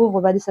offrande d'un pauvre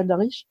valait celle d'un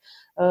riche.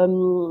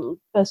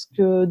 Parce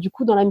que du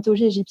coup dans la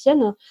mythologie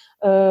égyptienne,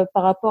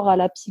 par rapport à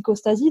la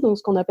psychostasie, donc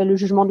ce qu'on appelle le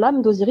jugement de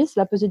l'âme d'Osiris,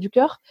 la pesée du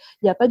cœur,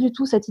 il n'y a pas du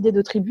tout cette idée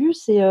de tribut.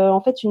 C'est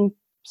en fait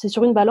c'est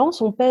sur une balance,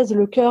 on pèse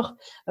le cœur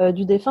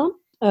du défunt.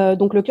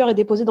 Donc le cœur est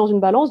déposé dans une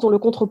balance dont le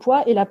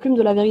contrepoids est la plume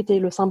de la vérité,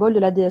 le symbole de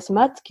la déesse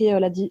Mat, qui est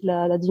la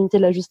divinité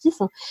de la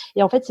justice.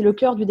 Et en fait, si le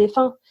cœur du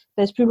défunt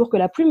pèse plus lourd que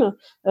la plume,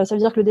 ça veut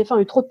dire que le défunt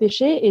a eu trop de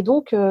péchés, et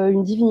donc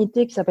une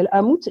divinité qui s'appelle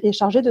Amout est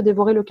chargée de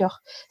dévorer le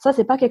cœur. Ça,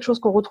 c'est pas quelque chose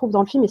qu'on retrouve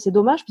dans le film, et c'est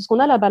dommage, puisqu'on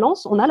a la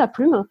balance, on a la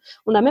plume,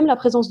 on a même la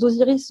présence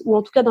d'Osiris, ou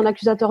en tout cas d'un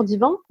accusateur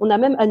divin, on a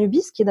même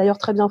Anubis, qui est d'ailleurs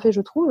très bien fait,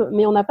 je trouve,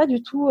 mais on n'a pas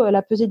du tout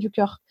la pesée du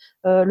cœur.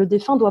 Le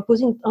défunt doit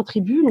poser un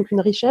tribut, donc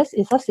une richesse,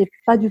 et ça, c'est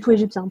pas du tout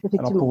égyptien,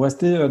 effectivement. Alors pour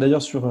rester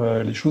d'ailleurs sur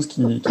les choses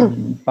qui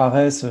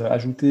paraissent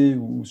ajoutées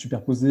ou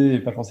superposées et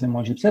pas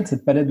forcément égyptiennes,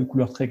 cette palette de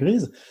couleurs très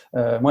grises,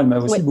 moi elle m'a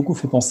aussi beaucoup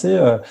fait penser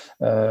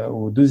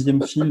au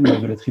deuxième film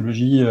de la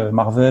trilogie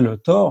Marvel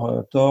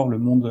Thor, le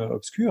monde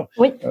obscur,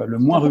 le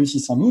moins réussi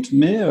sans doute,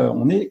 mais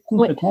on est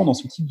complètement dans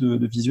ce type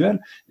de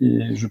visuel,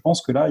 et je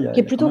pense que là il y a...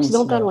 Qui est plutôt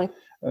occidental,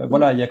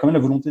 voilà, il y a quand même la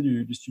volonté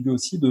du studio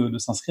aussi de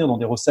s'inscrire dans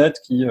des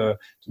recettes qui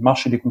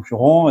marchent chez les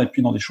concurrents, et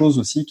puis dans des choses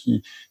aussi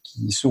qui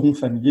seront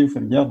familiers ou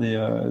familières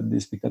des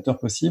spectateurs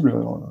possibles.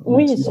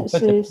 Oui, en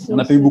fait, on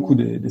n'a pas eu beaucoup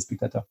des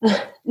spectateurs.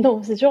 Non,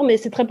 c'est sûr, mais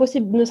c'est très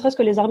possible. Ne serait-ce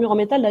que les armures en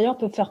métal, d'ailleurs,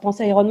 peuvent faire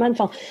penser à Iron Man.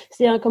 Enfin,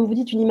 c'est comme vous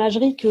dites, une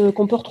imagerie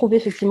qu'on peut retrouver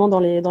effectivement dans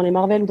les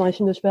Marvel ou dans les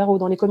films de super-héros ou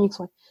dans les comics.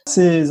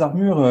 Ces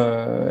armures,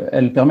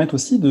 elles permettent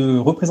aussi de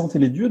représenter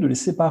les dieux, de les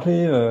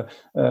séparer.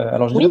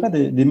 Alors, je dirais pas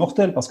des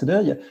mortels, parce que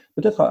d'ailleurs, il y a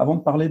peut-être, avant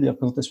de parler des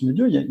représentations des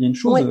dieux, il y a une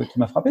chose qui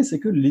m'a frappé, c'est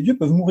que les dieux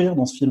peuvent mourir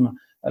dans ce film.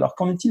 Alors,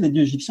 qu'en est-il des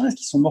dieux égyptiens? Est-ce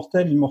qu'ils sont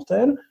mortels,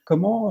 immortels?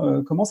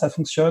 Comment ça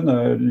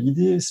fonctionne?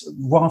 L'idée,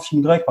 voir un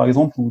film grec, par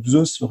exemple, où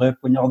Zeus serait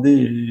poignardé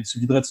et se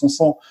viderait de son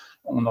sang,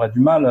 on aurait du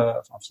mal,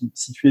 un film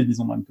situé,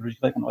 disons, dans la mythologie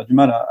grecque, on aurait du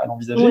mal à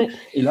l'envisager.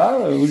 Et là,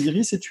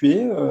 Osiris est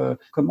tué.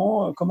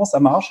 Comment ça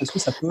marche? Est-ce que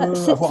ça peut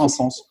avoir un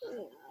sens?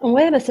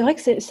 Ouais, c'est vrai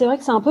que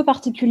c'est un peu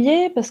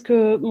particulier, parce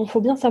que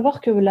faut bien savoir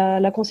que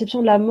la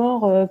conception de la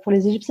mort pour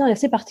les Égyptiens est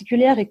assez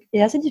particulière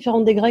et assez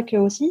différente des Grecs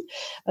aussi.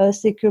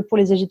 C'est que pour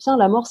les Égyptiens,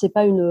 la mort c'est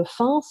pas une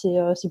fin,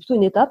 c'est plutôt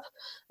une étape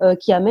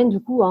qui amène du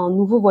coup à un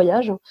nouveau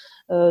voyage.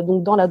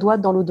 Donc dans la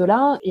douate, dans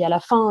l'au-delà, et à la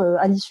fin,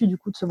 à l'issue du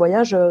coup de ce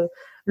voyage,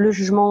 le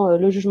jugement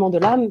de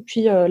l'âme,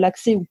 puis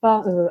l'accès ou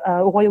pas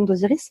au royaume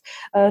d'Osiris.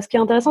 Ce qui est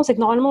intéressant, c'est que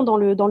normalement dans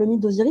le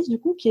mythe d'Osiris, du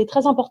coup, qui est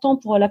très important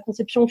pour la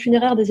conception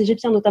funéraire des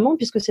Égyptiens notamment,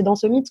 puisque c'est dans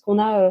ce mythe qu'on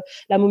a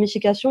la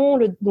momification,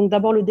 donc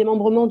d'abord le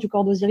démembrement du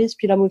corps d'Osiris,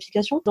 puis la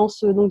momification. Dans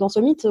ce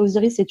mythe,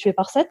 Osiris est tué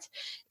par Seth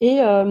et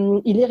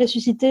il est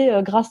ressuscité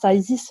grâce à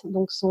Isis,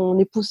 donc son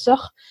épouse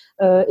sœur,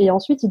 et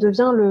ensuite il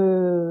devient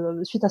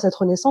suite à cette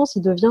renaissance,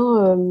 il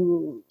devient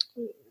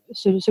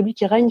celui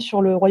qui règne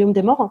sur le royaume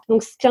des morts.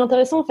 Donc, ce qui est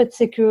intéressant, en fait,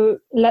 c'est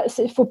que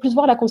il faut plus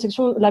voir la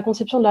conception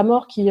de la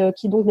mort qui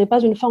donc n'est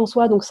pas une fin en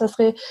soi. Donc, ça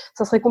serait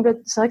c'est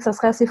vrai que ça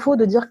serait assez faux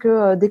de dire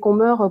que dès qu'on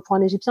meurt, pour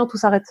un Égyptien, tout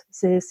s'arrête.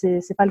 C'est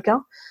pas le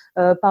cas.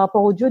 Par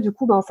rapport aux dieux, du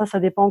coup, ça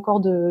dépend encore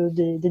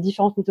des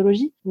différentes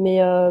mythologies. Mais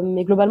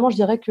globalement, je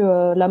dirais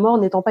que la mort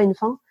n'étant pas une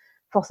fin,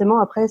 forcément,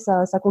 après,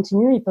 ça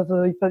continue. Il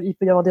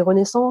peut y avoir des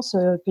renaissances,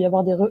 il peut y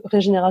avoir des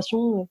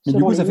régénérations. Mais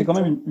du coup, ça fait quand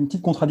même une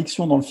petite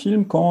contradiction dans le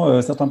film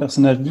quand certains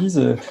personnages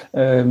disent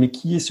mais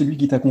qui est celui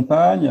qui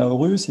t'accompagne à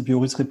Horus? Et puis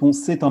Horus répond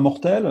c'est un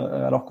mortel,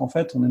 alors qu'en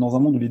fait, on est dans un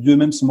monde où les dieux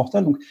eux-mêmes sont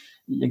mortels. Donc,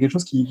 il y a quelque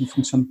chose qui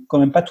fonctionne quand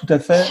même pas tout à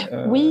fait.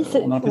 Oui,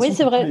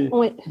 c'est vrai.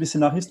 Tous les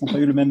scénaristes n'ont pas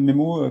eu le même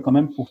mémo quand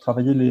même pour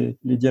travailler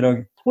les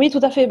dialogues. Oui,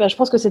 tout à fait. Je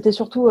pense que c'était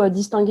surtout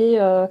distinguer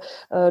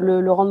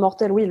le rang de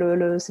mortel. Oui,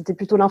 c'était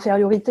plutôt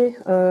l'infériorité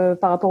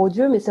par rapport aux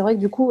dieux, mais c'est vrai que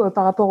du coup,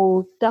 par rapport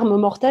au terme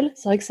mortel,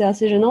 c'est vrai que c'est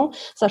assez gênant,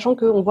 sachant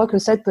qu'on voit que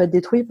Seth peut être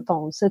détruit.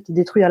 Enfin, Seth est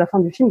détruit à la fin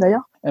du film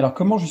d'ailleurs. Alors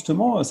comment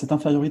justement cette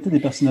infériorité des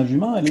personnages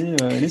humains,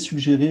 elle est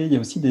suggérée? Il y a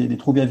aussi des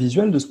troubats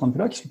visuels de ce point de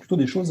vue-là qui sont plutôt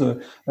des choses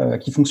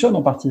qui fonctionnent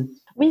en partie.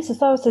 Oui, c'est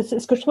ça. C'est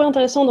ce que je trouvais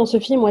intéressant dans ce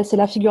film, ouais, c'est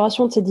la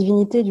figuration de ces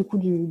divinités du coup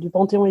du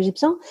panthéon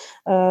égyptien.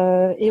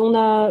 Et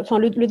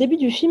le début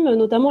du film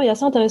notamment est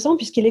assez intéressant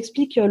puisqu'il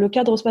explique le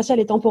cadre spatial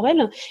et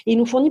temporel et il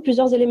nous fournit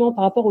plusieurs éléments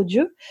par rapport aux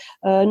dieux,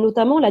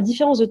 notamment la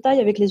différence de taille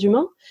avec les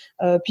humains,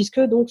 puisque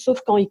donc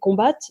sauf quand ils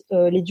combattent,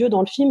 les dieux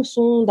dans le film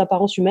sont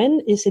d'apparence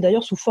humaine et c'est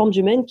d'ailleurs sous forme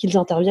humaine qu'ils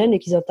interviennent et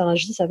qu'ils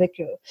interagissent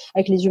avec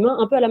les humains,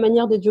 un peu à la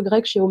manière des dieux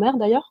grecs chez Homère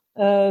d'ailleurs.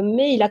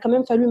 Mais il a quand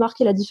même fallu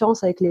marquer la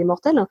différence avec les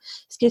mortels.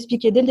 Ce qui est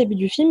expliqué dès le début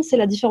du film, c'est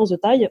la différence de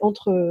taille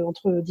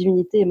entre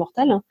divinité et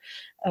mortel.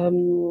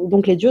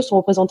 Donc les dieux sont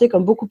représentés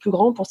comme beaucoup plus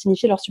grands pour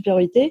signifier leur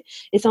supériorité.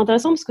 Et c'est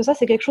intéressant parce que ça,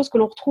 c'est quelque chose que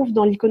l'on retrouve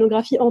dans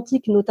l'iconographie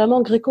antique,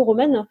 notamment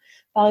gréco-romaine.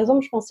 Par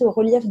exemple, je pensais au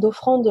relief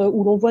d'offrande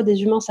où l'on voit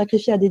des humains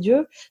sacrifiés à des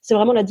dieux. C'est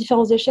vraiment la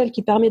différence d'échelle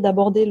qui permet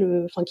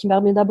qui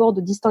permet d'abord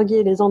de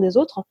distinguer les uns des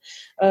autres.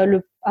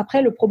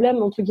 Après, le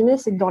problème, entre guillemets,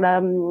 c'est que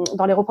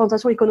dans les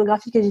représentations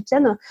iconographiques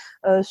égyptiennes,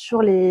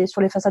 sur les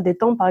façades des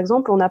temples, par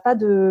exemple, il n'y a pas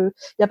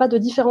de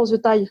différence de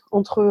taille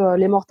entre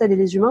les mortels et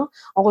les humains.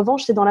 En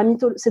revanche, c'est dans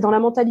la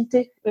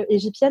mentalité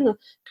égyptienne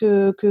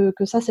que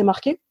ça s'est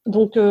marqué.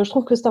 Donc, je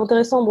trouve que c'est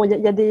intéressant. Bon, il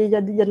y a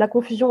de la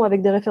confusion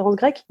avec des références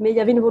grecques, mais il y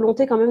avait une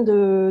volonté quand même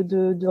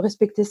de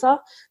respecter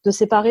ça, de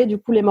séparer du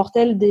coup les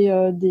mortels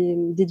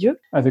des dieux.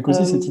 Avec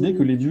aussi cette idée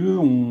que les dieux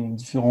ont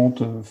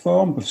différentes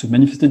formes, peuvent se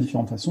manifester de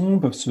différentes façons,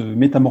 peuvent se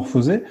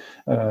métamorphoser,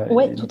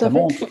 Oui, et tout à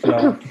notamment fait.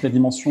 toute la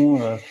dimension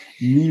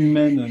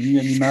mi-humaine,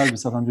 mi-animale de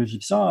certains dieux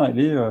égyptiens, elle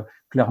est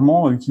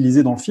clairement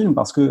utilisée dans le film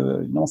parce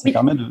que non, ça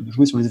permet de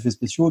jouer sur les effets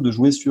spéciaux, de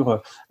jouer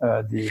sur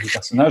des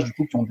personnages du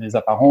coup qui ont des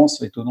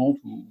apparences étonnantes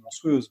ou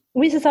monstrueuses.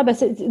 Oui, c'est ça.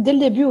 Dès le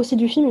début aussi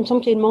du film, il me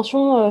semble qu'il y a une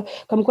mention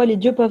comme quoi les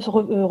dieux peuvent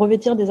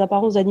revêtir des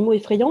apparences d'animaux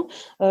effrayants.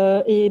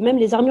 Et même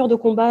les armures de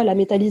combat, la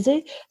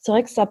métallisée, c'est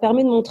vrai que ça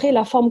permet de montrer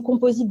la forme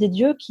composite des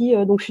dieux qui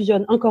donc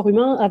fusionnent un corps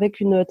humain avec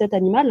une tête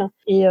animale.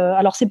 Et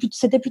alors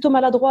c'était plutôt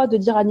maladroit de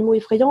dire animaux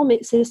effrayants,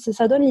 mais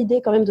ça donne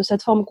l'idée quand même de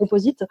cette forme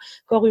composite,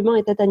 corps humain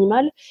et tête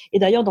animale. Et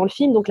d'ailleurs dans le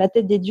film, donc la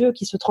tête des dieux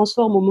qui se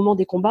transforme au moment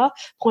des combats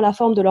prend la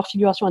forme de leur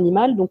figuration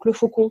animale, donc le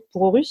faucon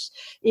pour Horus,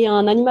 et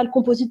un animal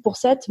composite pour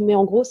Seth, mais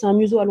en gros c'est un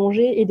museau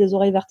allongé et des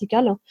oreilles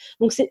verticales.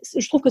 Donc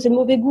je trouve que c'est de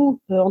mauvais goût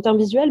en termes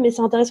visuels, mais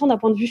c'est intéressant d'un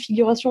point de vue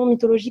figuration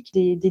mythologique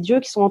des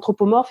dieux qui sont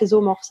anthropomorphes et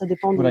zoomorphes, ça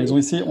dépend. Voilà, ils ont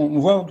essayé. On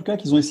voit en tout cas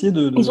qu'ils ont essayé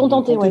Ils ont de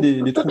tenté,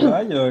 tenter ouais. des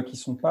trouvailles qui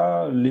sont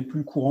pas les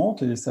plus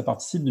courantes et ça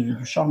participe du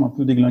charme un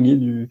peu déglingué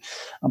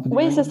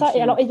Oui, c'est du ça. Et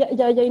film. alors, il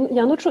y a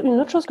une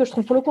autre chose que je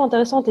trouve pour le coup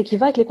intéressante et qui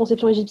va avec les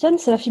conceptions égyptiennes,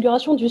 c'est la figuration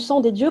du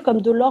sang des dieux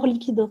comme de l'or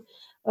liquide.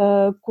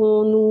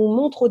 Qu'on nous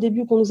montre au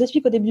début, qu'on nous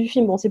explique au début du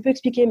film. Bon, c'est peu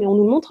expliqué, mais on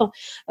nous le montre,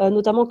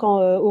 notamment quand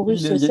Oui,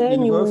 Horus il y a une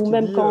saigne voix off ou qui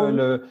même dit quand.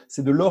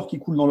 c'est de l'or qui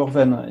coule dans leurs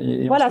veines.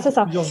 Et Voilà, ensuite, c'est il y a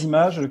ça. plusieurs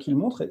images qui le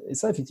montrent. Et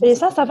ça, effectivement, Et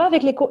c'est très ça va bien.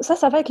 avec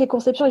ça va avec les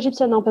conceptions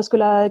égyptiennes, hein, parce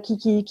que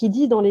qui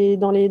dit dans les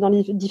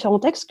différents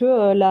textes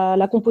que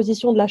la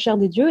composition de la chair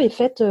des dieux est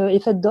faite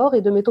d'or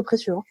et de métaux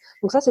précieux. Hein.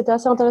 Donc ça, c'était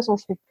assez intéressant,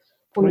 je trouve.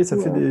 Pour le Oui,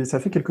 coup, ça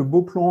fait quelques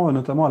beaux plans,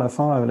 notamment à la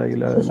fin, c'est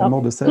la ça.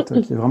 mort de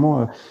Seth, qui est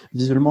vraiment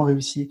visuellement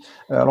réussi.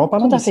 Alors, en Tout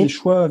parlant de à ces fait.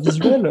 choix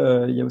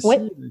visuels, il y a Ouais.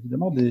 aussi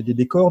évidemment des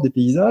décors, des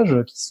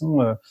paysages qui sont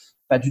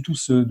pas du tout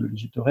ceux de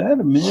l'Égypte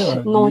réelle, mais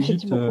d'une Non,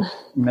 Égypte effectivement.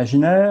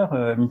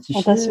 imaginaire,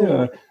 mythifiée, Fantasmé,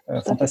 ouais. Tout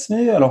à fait.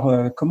 fantasmée. Alors,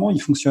 comment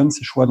ils fonctionnent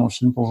ces choix dans le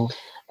film pour vous?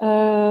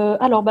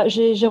 Alors,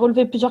 j'ai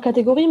relevé plusieurs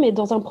catégories, mais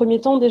dans un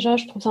premier temps, déjà,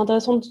 je trouve ça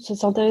intéressant de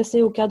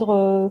s'intéresser au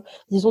cadre,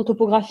 disons,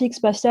 topographique,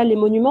 spatial et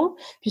monuments,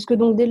 puisque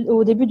donc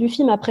au début du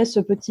film, après ce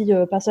petit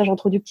passage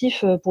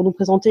introductif pour nous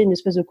présenter une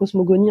espèce de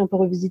cosmogonie un peu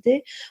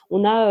revisitée,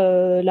 on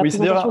a la Oui, c'est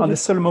d'ailleurs présentation un du. des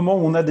seuls moments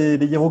où on a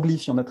des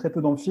hiéroglyphes. Il y en a très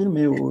peu dans le film,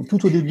 mais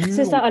tout au début,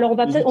 C'est ça. Alors, on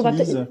les on va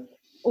peut-être. utilise.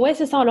 Ouais,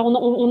 c'est ça. Alors,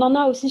 on en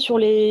a aussi sur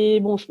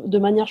de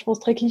manière, je pense,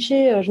 très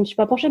cliché. Je ne me suis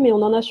pas penchée, mais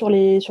on en a sur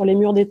les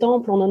murs des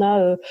temples. On en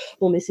a.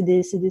 Bon, mais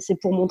c'est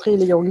pour montrer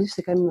les hiéroglyphes.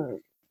 C'est quand même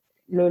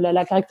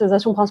la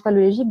caractérisation principale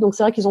de l'Égypte. Donc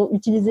c'est vrai qu'ils ont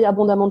utilisé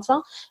abondamment de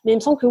ça. Mais il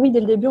me semble que oui, dès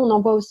le début, on en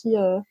voit aussi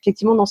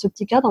effectivement dans ce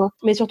petit cadre.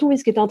 Mais surtout, oui,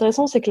 ce qui était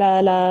intéressant, c'est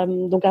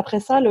que donc après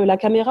ça, la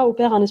caméra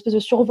opère un espèce de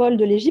survol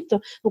de l'Égypte.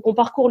 Donc on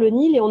parcourt le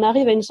Nil et on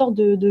arrive à une sorte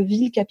de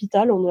ville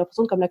capitale. On la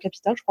présente comme la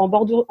capitale, je crois,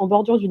 en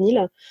bordure du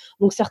Nil.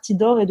 Donc sertie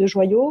d'or et de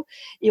joyaux.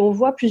 Et on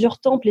voit plusieurs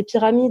temples et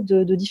pyramides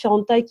de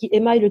différentes tailles qui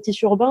émaillent le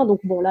tissu urbain.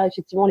 Donc bon, là,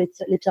 effectivement,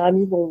 les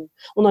pyramides,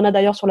 on en a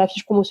d'ailleurs sur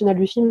l'affiche promotionnelle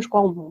du film. Je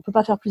crois, on peut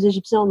pas faire plus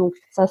égyptien, donc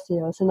ça,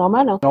 c'est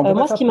normal. Alors, on peut pas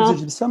Moi, ce faire qui plus m'a.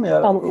 égyptien, mais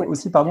Pardon, ouais.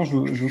 aussi, pardon,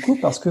 je coupe,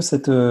 parce que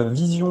cette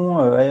vision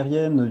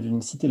aérienne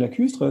d'une cité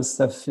lacustre,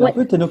 ça fait un Ouais,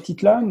 peu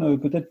Tenochtitlan,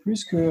 peut-être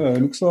plus que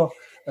Luxor,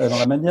 dans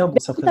la manière dont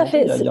c'est tout à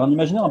représenté. fait. Il y a un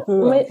imaginaire un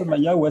Ouais, peu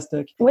maya ou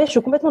aztèque. ouais, je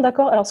suis complètement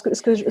d'accord. Alors, ce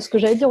que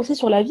j'allais dire aussi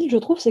sur la ville, je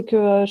trouve, c'est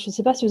que, je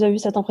sais pas si vous avez vu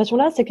cette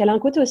impression-là, c'est qu'elle a un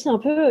côté aussi un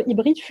peu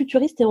hybride,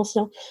 futuriste et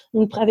ancien.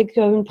 Avec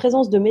une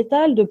présence de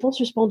métal, de ponts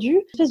suspendus,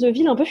 une espèce de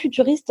ville un peu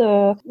futuriste,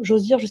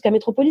 j'ose dire jusqu'à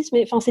Métropolis,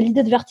 mais enfin, c'est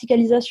l'idée de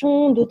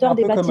verticalisation, Ouais, d'auteur un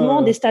des peu comme,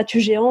 bâtiments, des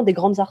statues géantes, des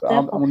grandes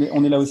artères. Enfin,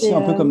 on est là aussi c'est,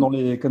 un peu comme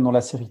comme dans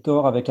la série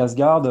Thor avec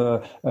Asgard,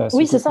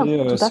 oui, c'est ça, tout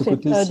à ce fait.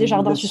 côté Des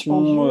jardins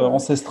civilisation suspendus.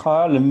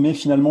 ancestrale, mais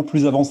finalement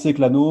plus avancée que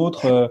la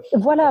nôtre,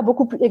 Voilà,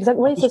 beaucoup plus exact.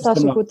 Oui, c'est ça,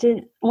 ce système-là.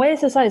 côté. Oui,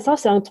 c'est ça. Et ça,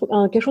 c'est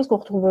quelque chose qu'on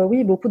retrouve,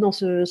 oui, beaucoup dans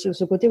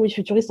ce côté, oui,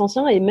 futuriste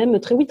ancien et même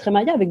très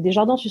Maya, avec des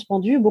jardins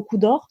suspendus, beaucoup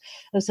d'or.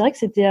 C'est vrai que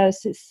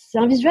c'est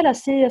un visuel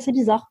assez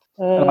bizarre.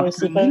 Alors avec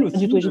C'est le pas Nil du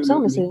aussi, tout égyptien,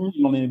 mais le c'est Nil,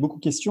 il en est beaucoup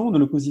question de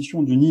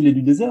l'opposition du Nil et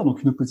du désert,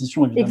 donc une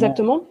opposition évidemment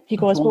exactement qui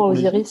correspond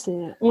influente à pour l'Égypte.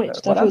 Osiris. Oui, tout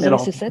à fait, Voilà, mais Osiris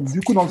alors et Seth.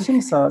 du coup dans le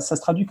film, ça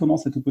se traduit comment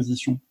cette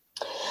opposition?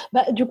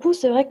 Bah, du coup,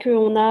 c'est vrai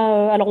qu'on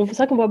a. C'est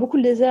vrai qu'on voit beaucoup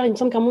le désert. Il me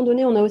semble qu'à un moment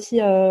donné, on a aussi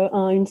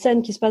une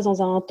scène qui se passe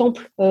dans un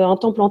temple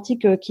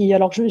antique qui.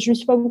 Alors, je ne me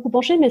suis pas beaucoup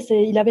penchée, mais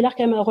il avait l'air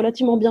quand même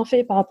relativement bien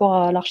fait par rapport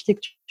à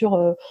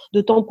l'architecture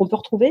de temple qu'on peut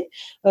retrouver.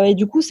 Et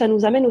du coup, ça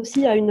nous amène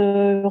aussi à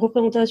une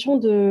représentation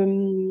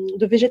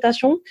de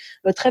végétation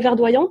très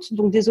verdoyante,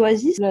 donc des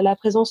oasis. La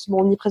présence,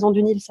 omniprésente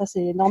du Nil, ça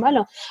c'est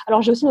normal.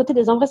 Alors, j'ai aussi noté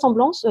des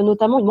invraisemblances,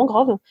 notamment une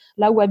mangrove,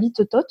 là où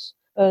habite Thoth.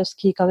 Ce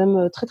qui est quand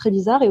même très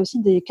bizarre, et aussi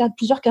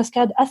plusieurs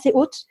cascades assez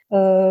hautes.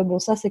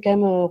 Ça c'est quand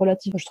même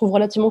je trouve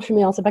relativement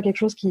fumé. Hein. C'est pas quelque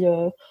chose qui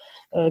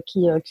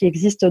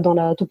existe dans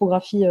la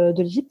topographie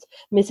de l'Égypte,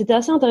 mais c'était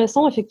assez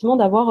intéressant effectivement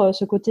d'avoir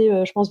ce côté,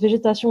 je pense,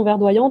 végétation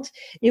verdoyante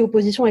et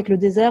opposition avec le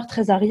désert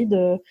très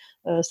aride.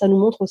 Ça nous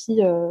montre aussi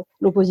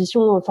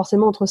l'opposition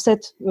forcément entre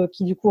Seth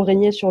qui du coup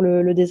régnait sur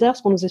le désert,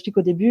 ce qu'on nous explique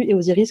au début, et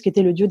Osiris qui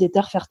était le dieu des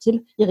terres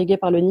fertiles irriguées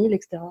par le Nil,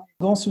 etc.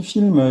 Dans ce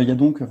film, il y a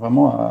donc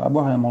vraiment à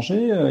boire et à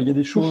manger. Il y a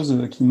des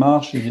choses qui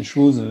marchent et des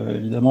choses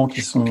évidemment qui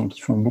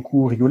font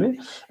beaucoup rigoler.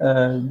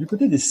 Du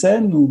côté des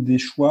scènes ou des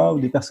choix ou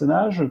des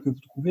personnages que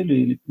vous trouvez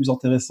les plus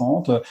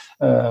intéressantes,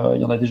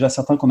 il y en a déjà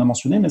certains qu'on a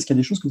mentionnés, mais est-ce qu'il y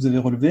a des choses que vous avez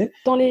relevées?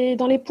 Dans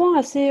les points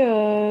assez,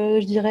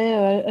 je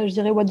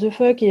dirais what the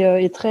fuck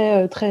et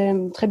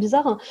très bizarre,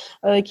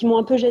 qui m'ont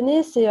un peu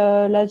gênée, c'est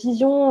la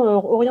vision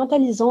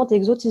orientalisante et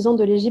exotisante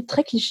de l'Égypte,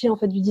 très cliché en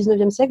fait du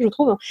 19e siècle, je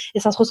trouve, et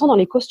ça se ressent dans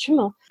les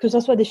costumes, que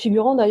ça soit des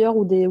figurants d'ailleurs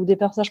ou des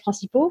personnages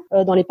principaux,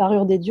 dans les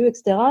parures des dieux,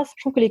 etc.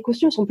 Je trouve que les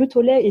costumes sont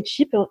plutôt laids et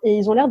cheap, et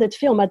ils ont l'air d'être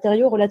faits en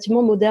matériaux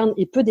relativement modernes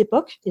et peu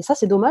d'époque, et ça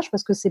c'est dommage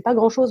parce que c'est pas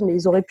grand chose, mais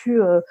ils auraient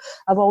pu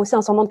avoir aussi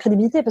un semblant de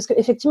crédibilité, parce que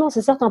effectivement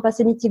c'est certes un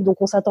passé mythique,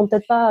 donc on s'attend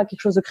peut-être pas à quelque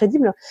chose de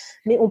crédible,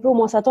 mais on peut au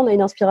moins s'attendre à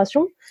une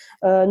inspiration,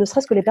 ne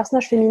serait-ce que les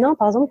personnages féminins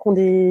par exemple qui ont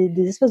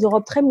des espèces de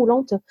robes très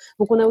moulantes,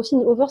 donc on a aussi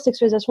une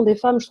over-sexualisation des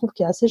femmes, je trouve,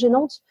 qui est assez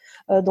gênante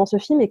dans ce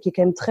film et qui est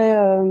quand même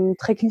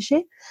très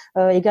cliché.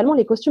 Également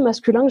les costumes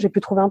masculins que j'ai pu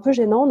trouver un peu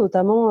gênants,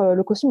 notamment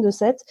le costume de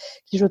Seth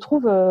qui je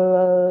trouve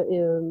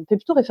fait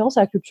plutôt référence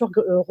à la culture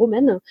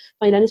romaine.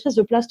 Enfin, il a une espèce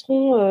de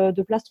plastron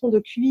de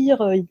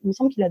cuir, il me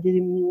semble qu'il a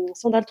des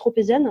sandales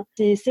tropéziennes.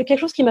 C'est quelque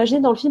chose qui m'a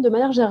gêné dans le film de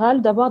manière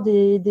générale, d'avoir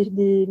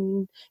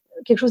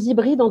quelque chose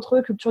d'hybride entre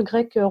culture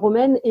grecque,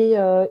 romaine et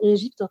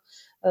Égypte.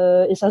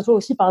 Et ça se voit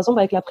aussi, par exemple,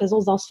 avec la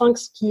présence d'un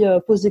sphinx qui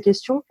pose des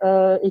questions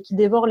et qui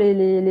dévore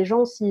les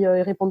gens s'ils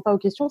ne répondent pas aux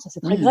questions. Ça, c'est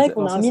très grec.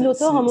 On a un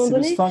minotaure à un moment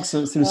donné.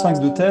 C'est le sphinx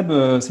de Thèbes.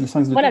 C'est le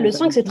sphinx de Voilà, Thèbes, le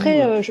sphinx est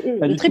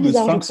pas du très tout le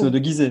bizarre, je sphinx trouve. de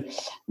Gizeh.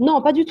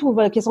 Non, pas du tout.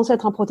 Voilà, qui est censé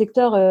être un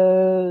protecteur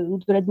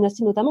de la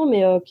dynastie notamment,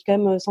 mais qui est quand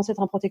même censé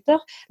être un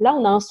protecteur. Là,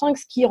 on a un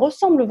sphinx qui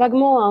ressemble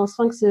vaguement à un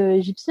sphinx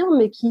égyptien,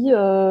 mais qui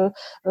en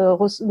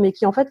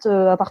fait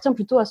appartient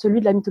plutôt à celui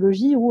de la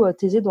mythologie où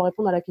Thésée doit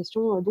répondre à la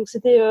question. Donc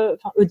c'était,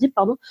 Oedipe,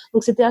 pardon.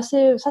 Donc c'était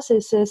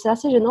c'est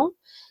assez gênant.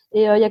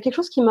 Et il y a quelque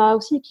chose qui m'a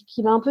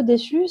un peu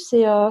déçu,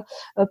 c'est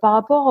par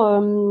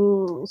rapport,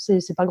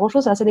 c'est pas grand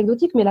chose, c'est assez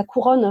anecdotique, mais la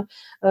couronne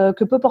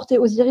que peut porter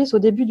Osiris au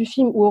début du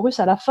film ou Horus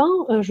à la fin,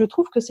 je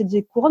trouve que c'est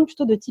des couronnes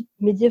plutôt de type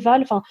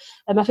médiéval. Enfin,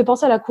 elle m'a fait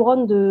penser à la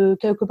couronne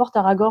que porte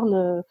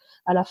Aragorn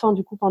à la fin,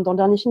 du coup, dans le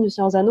dernier film du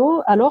Seigneur des Anneaux,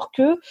 alors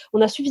que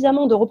on a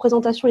suffisamment de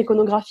représentations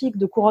iconographiques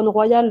de couronnes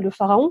royales de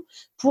pharaons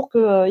pour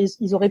que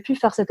ils auraient pu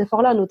faire cet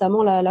effort-là.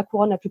 Notamment la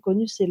couronne la plus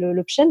connue, c'est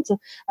le Pschent,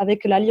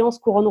 avec l'alliance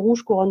couronne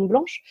rouge, couronne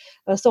blanche.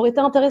 Ça aurait été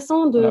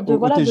intéressant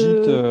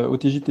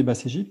Haute-Égypte et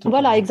Basse-Égypte.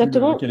 Voilà, Je sais plus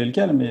exactement. lequel est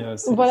lequel, mais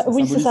Voilà, ça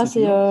oui, c'est symbolise ça.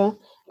 cette union.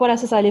 Voilà,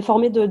 c'est ça. Elle est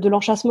formée de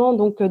l'enchâssement,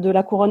 donc de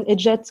la couronne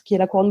Edjet, qui est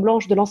la couronne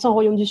blanche de l'ancien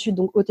royaume du Sud,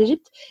 donc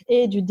Haute-Égypte,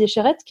 et du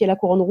Déchéret, qui est la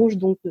couronne rouge,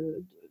 donc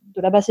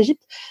de la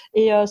Basse-Égypte.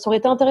 Et ça aurait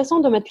été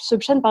intéressant de mettre ce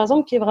Pschent, par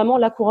exemple, qui est vraiment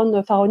la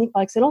couronne pharaonique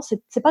par excellence.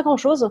 C'est pas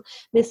grand-chose,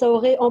 mais ça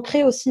aurait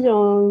ancré aussi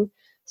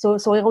ça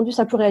aurait rendu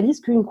ça plus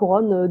réaliste qu'une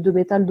couronne de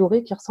métal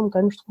doré qui ressemble quand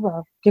même, je trouve,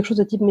 à quelque chose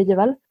de type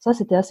médiéval. Ça,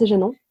 c'était assez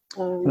gênant.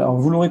 Alors,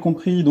 vous l'aurez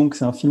compris, donc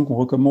c'est un film qu'on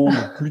recommande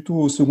plutôt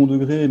au second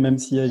degré, même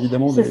s'il y a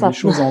évidemment des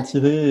choses à en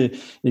tirer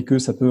et que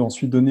ça peut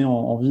ensuite donner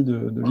envie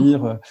de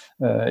lire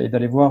et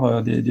d'aller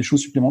voir des choses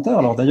supplémentaires.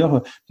 Alors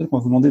d'ailleurs, peut-être qu'on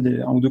va vous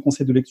demander un ou deux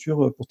conseils de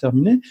lecture pour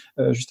terminer.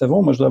 Juste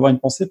avant, moi je dois avoir une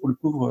pensée pour le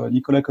pauvre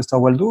Nicolas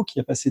Coster-Waldau qui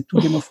a passé tout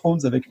Game of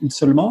Thrones avec une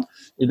seule main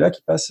et là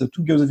qui passe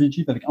tout Gods of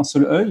Egypt avec un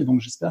seul œil. Donc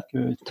j'espère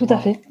qu'il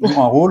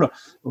aura un rôle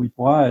où il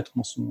pourra être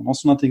dans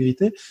son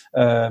intégrité,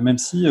 même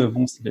si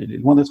bon, il est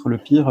loin d'être le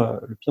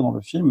pire dans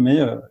le film. mais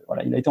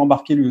voilà, il a été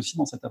embarqué lui aussi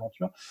dans cette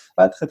aventure,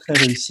 pas très très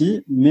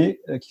réussie, mais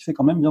qui fait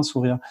quand même bien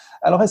sourire.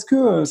 Alors, est-ce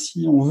que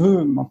si on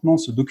veut maintenant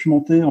se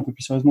documenter un peu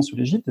plus sérieusement sur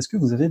l'Égypte, est-ce que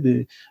vous avez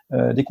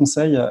des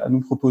conseils à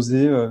nous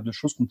proposer, de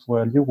choses qu'on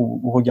pourrait lire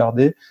ou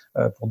regarder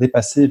pour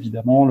dépasser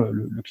évidemment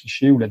le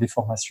cliché ou la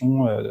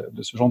déformation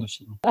de ce genre de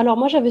film? Alors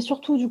moi j'avais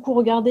surtout du coup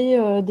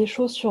regardé des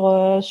choses sur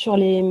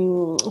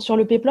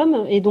le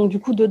péplum, et donc du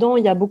coup dedans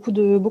il y a beaucoup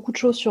de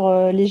choses sur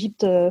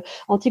l'Égypte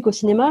antique au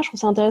cinéma. Je trouve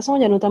ça intéressant.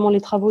 Il y a notamment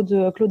les travaux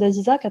de Claude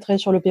Aziza qui a travaillé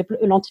sur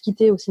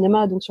l'Antiquité au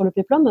cinéma, donc sur le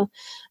péplum.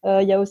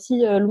 Il y a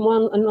aussi un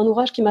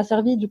ouvrage qui m'a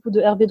servi du coup de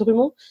Hervé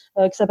Drummond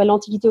qui s'appelle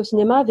L'Antiquité au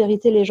cinéma,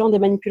 Vérité, légende et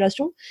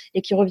manipulation,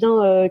 et qui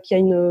revient, qui a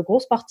une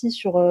grosse partie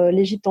sur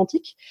l'Égypte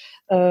antique.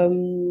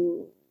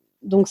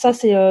 Donc ça,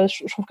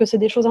 je trouve que c'est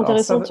des choses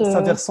intéressantes. Alors ça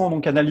versant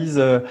donc analyse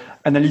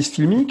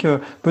filmique,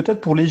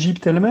 peut-être pour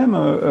l'Égypte elle-même,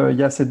 il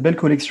y a cette belle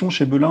collection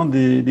chez Belin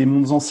des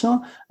mondes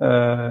anciens,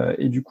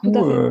 et du coup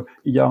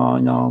il y a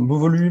un beau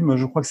volume,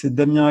 je crois que c'est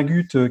Damien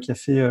Agut qui a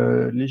fait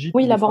l'Égypte.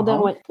 Oui, la Border,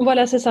 ouais.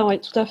 Voilà, c'est ça, ouais,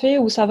 tout à fait,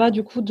 où ça va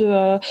du coup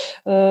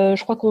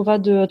je crois qu'on va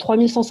de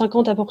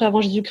 3150 à peu près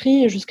avant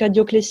Jésus-Christ jusqu'à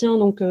Dioclétien,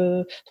 donc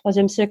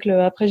 3e siècle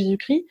après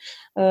Jésus-Christ.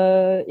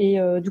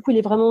 Du coup, il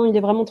est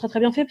vraiment très très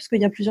bien fait parce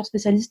qu'il y a plusieurs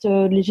spécialistes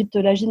de l'Égypte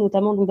l'Agie,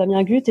 notamment donc Damien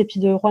Agut et puis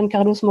de Juan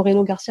Carlos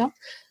Moreno Garcia.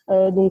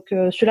 Donc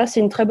celui-là, c'est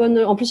une très bonne.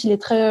 En plus, il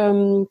est très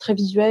très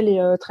visuel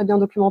et très bien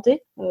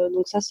documenté.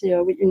 Donc ça, c'est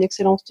oui, une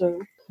excellente.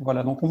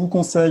 Voilà, donc on vous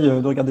conseille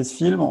de regarder ce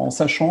film en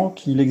sachant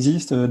qu'il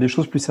existe des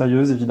choses plus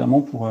sérieuses,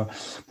 évidemment,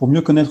 pour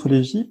mieux connaître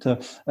l'Égypte.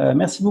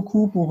 Merci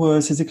beaucoup pour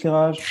ces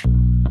éclairages.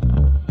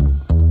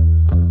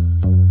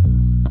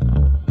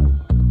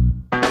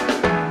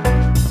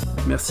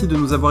 Merci de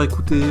nous avoir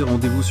écoutés.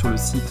 Rendez-vous sur le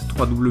site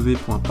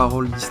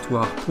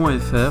www.paroledhistoire.fr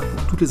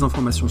pour toutes les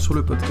informations sur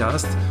le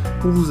podcast,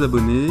 pour vous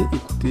abonner,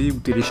 écouter ou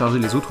télécharger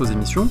les autres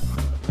émissions.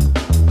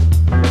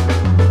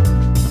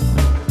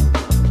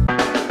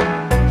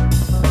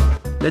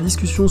 La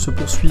discussion se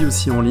poursuit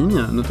aussi en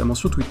ligne, notamment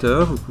sur Twitter.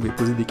 Vous pouvez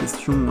poser des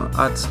questions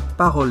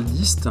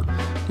 @paroledist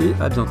et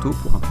à bientôt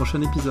pour un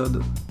prochain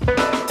épisode.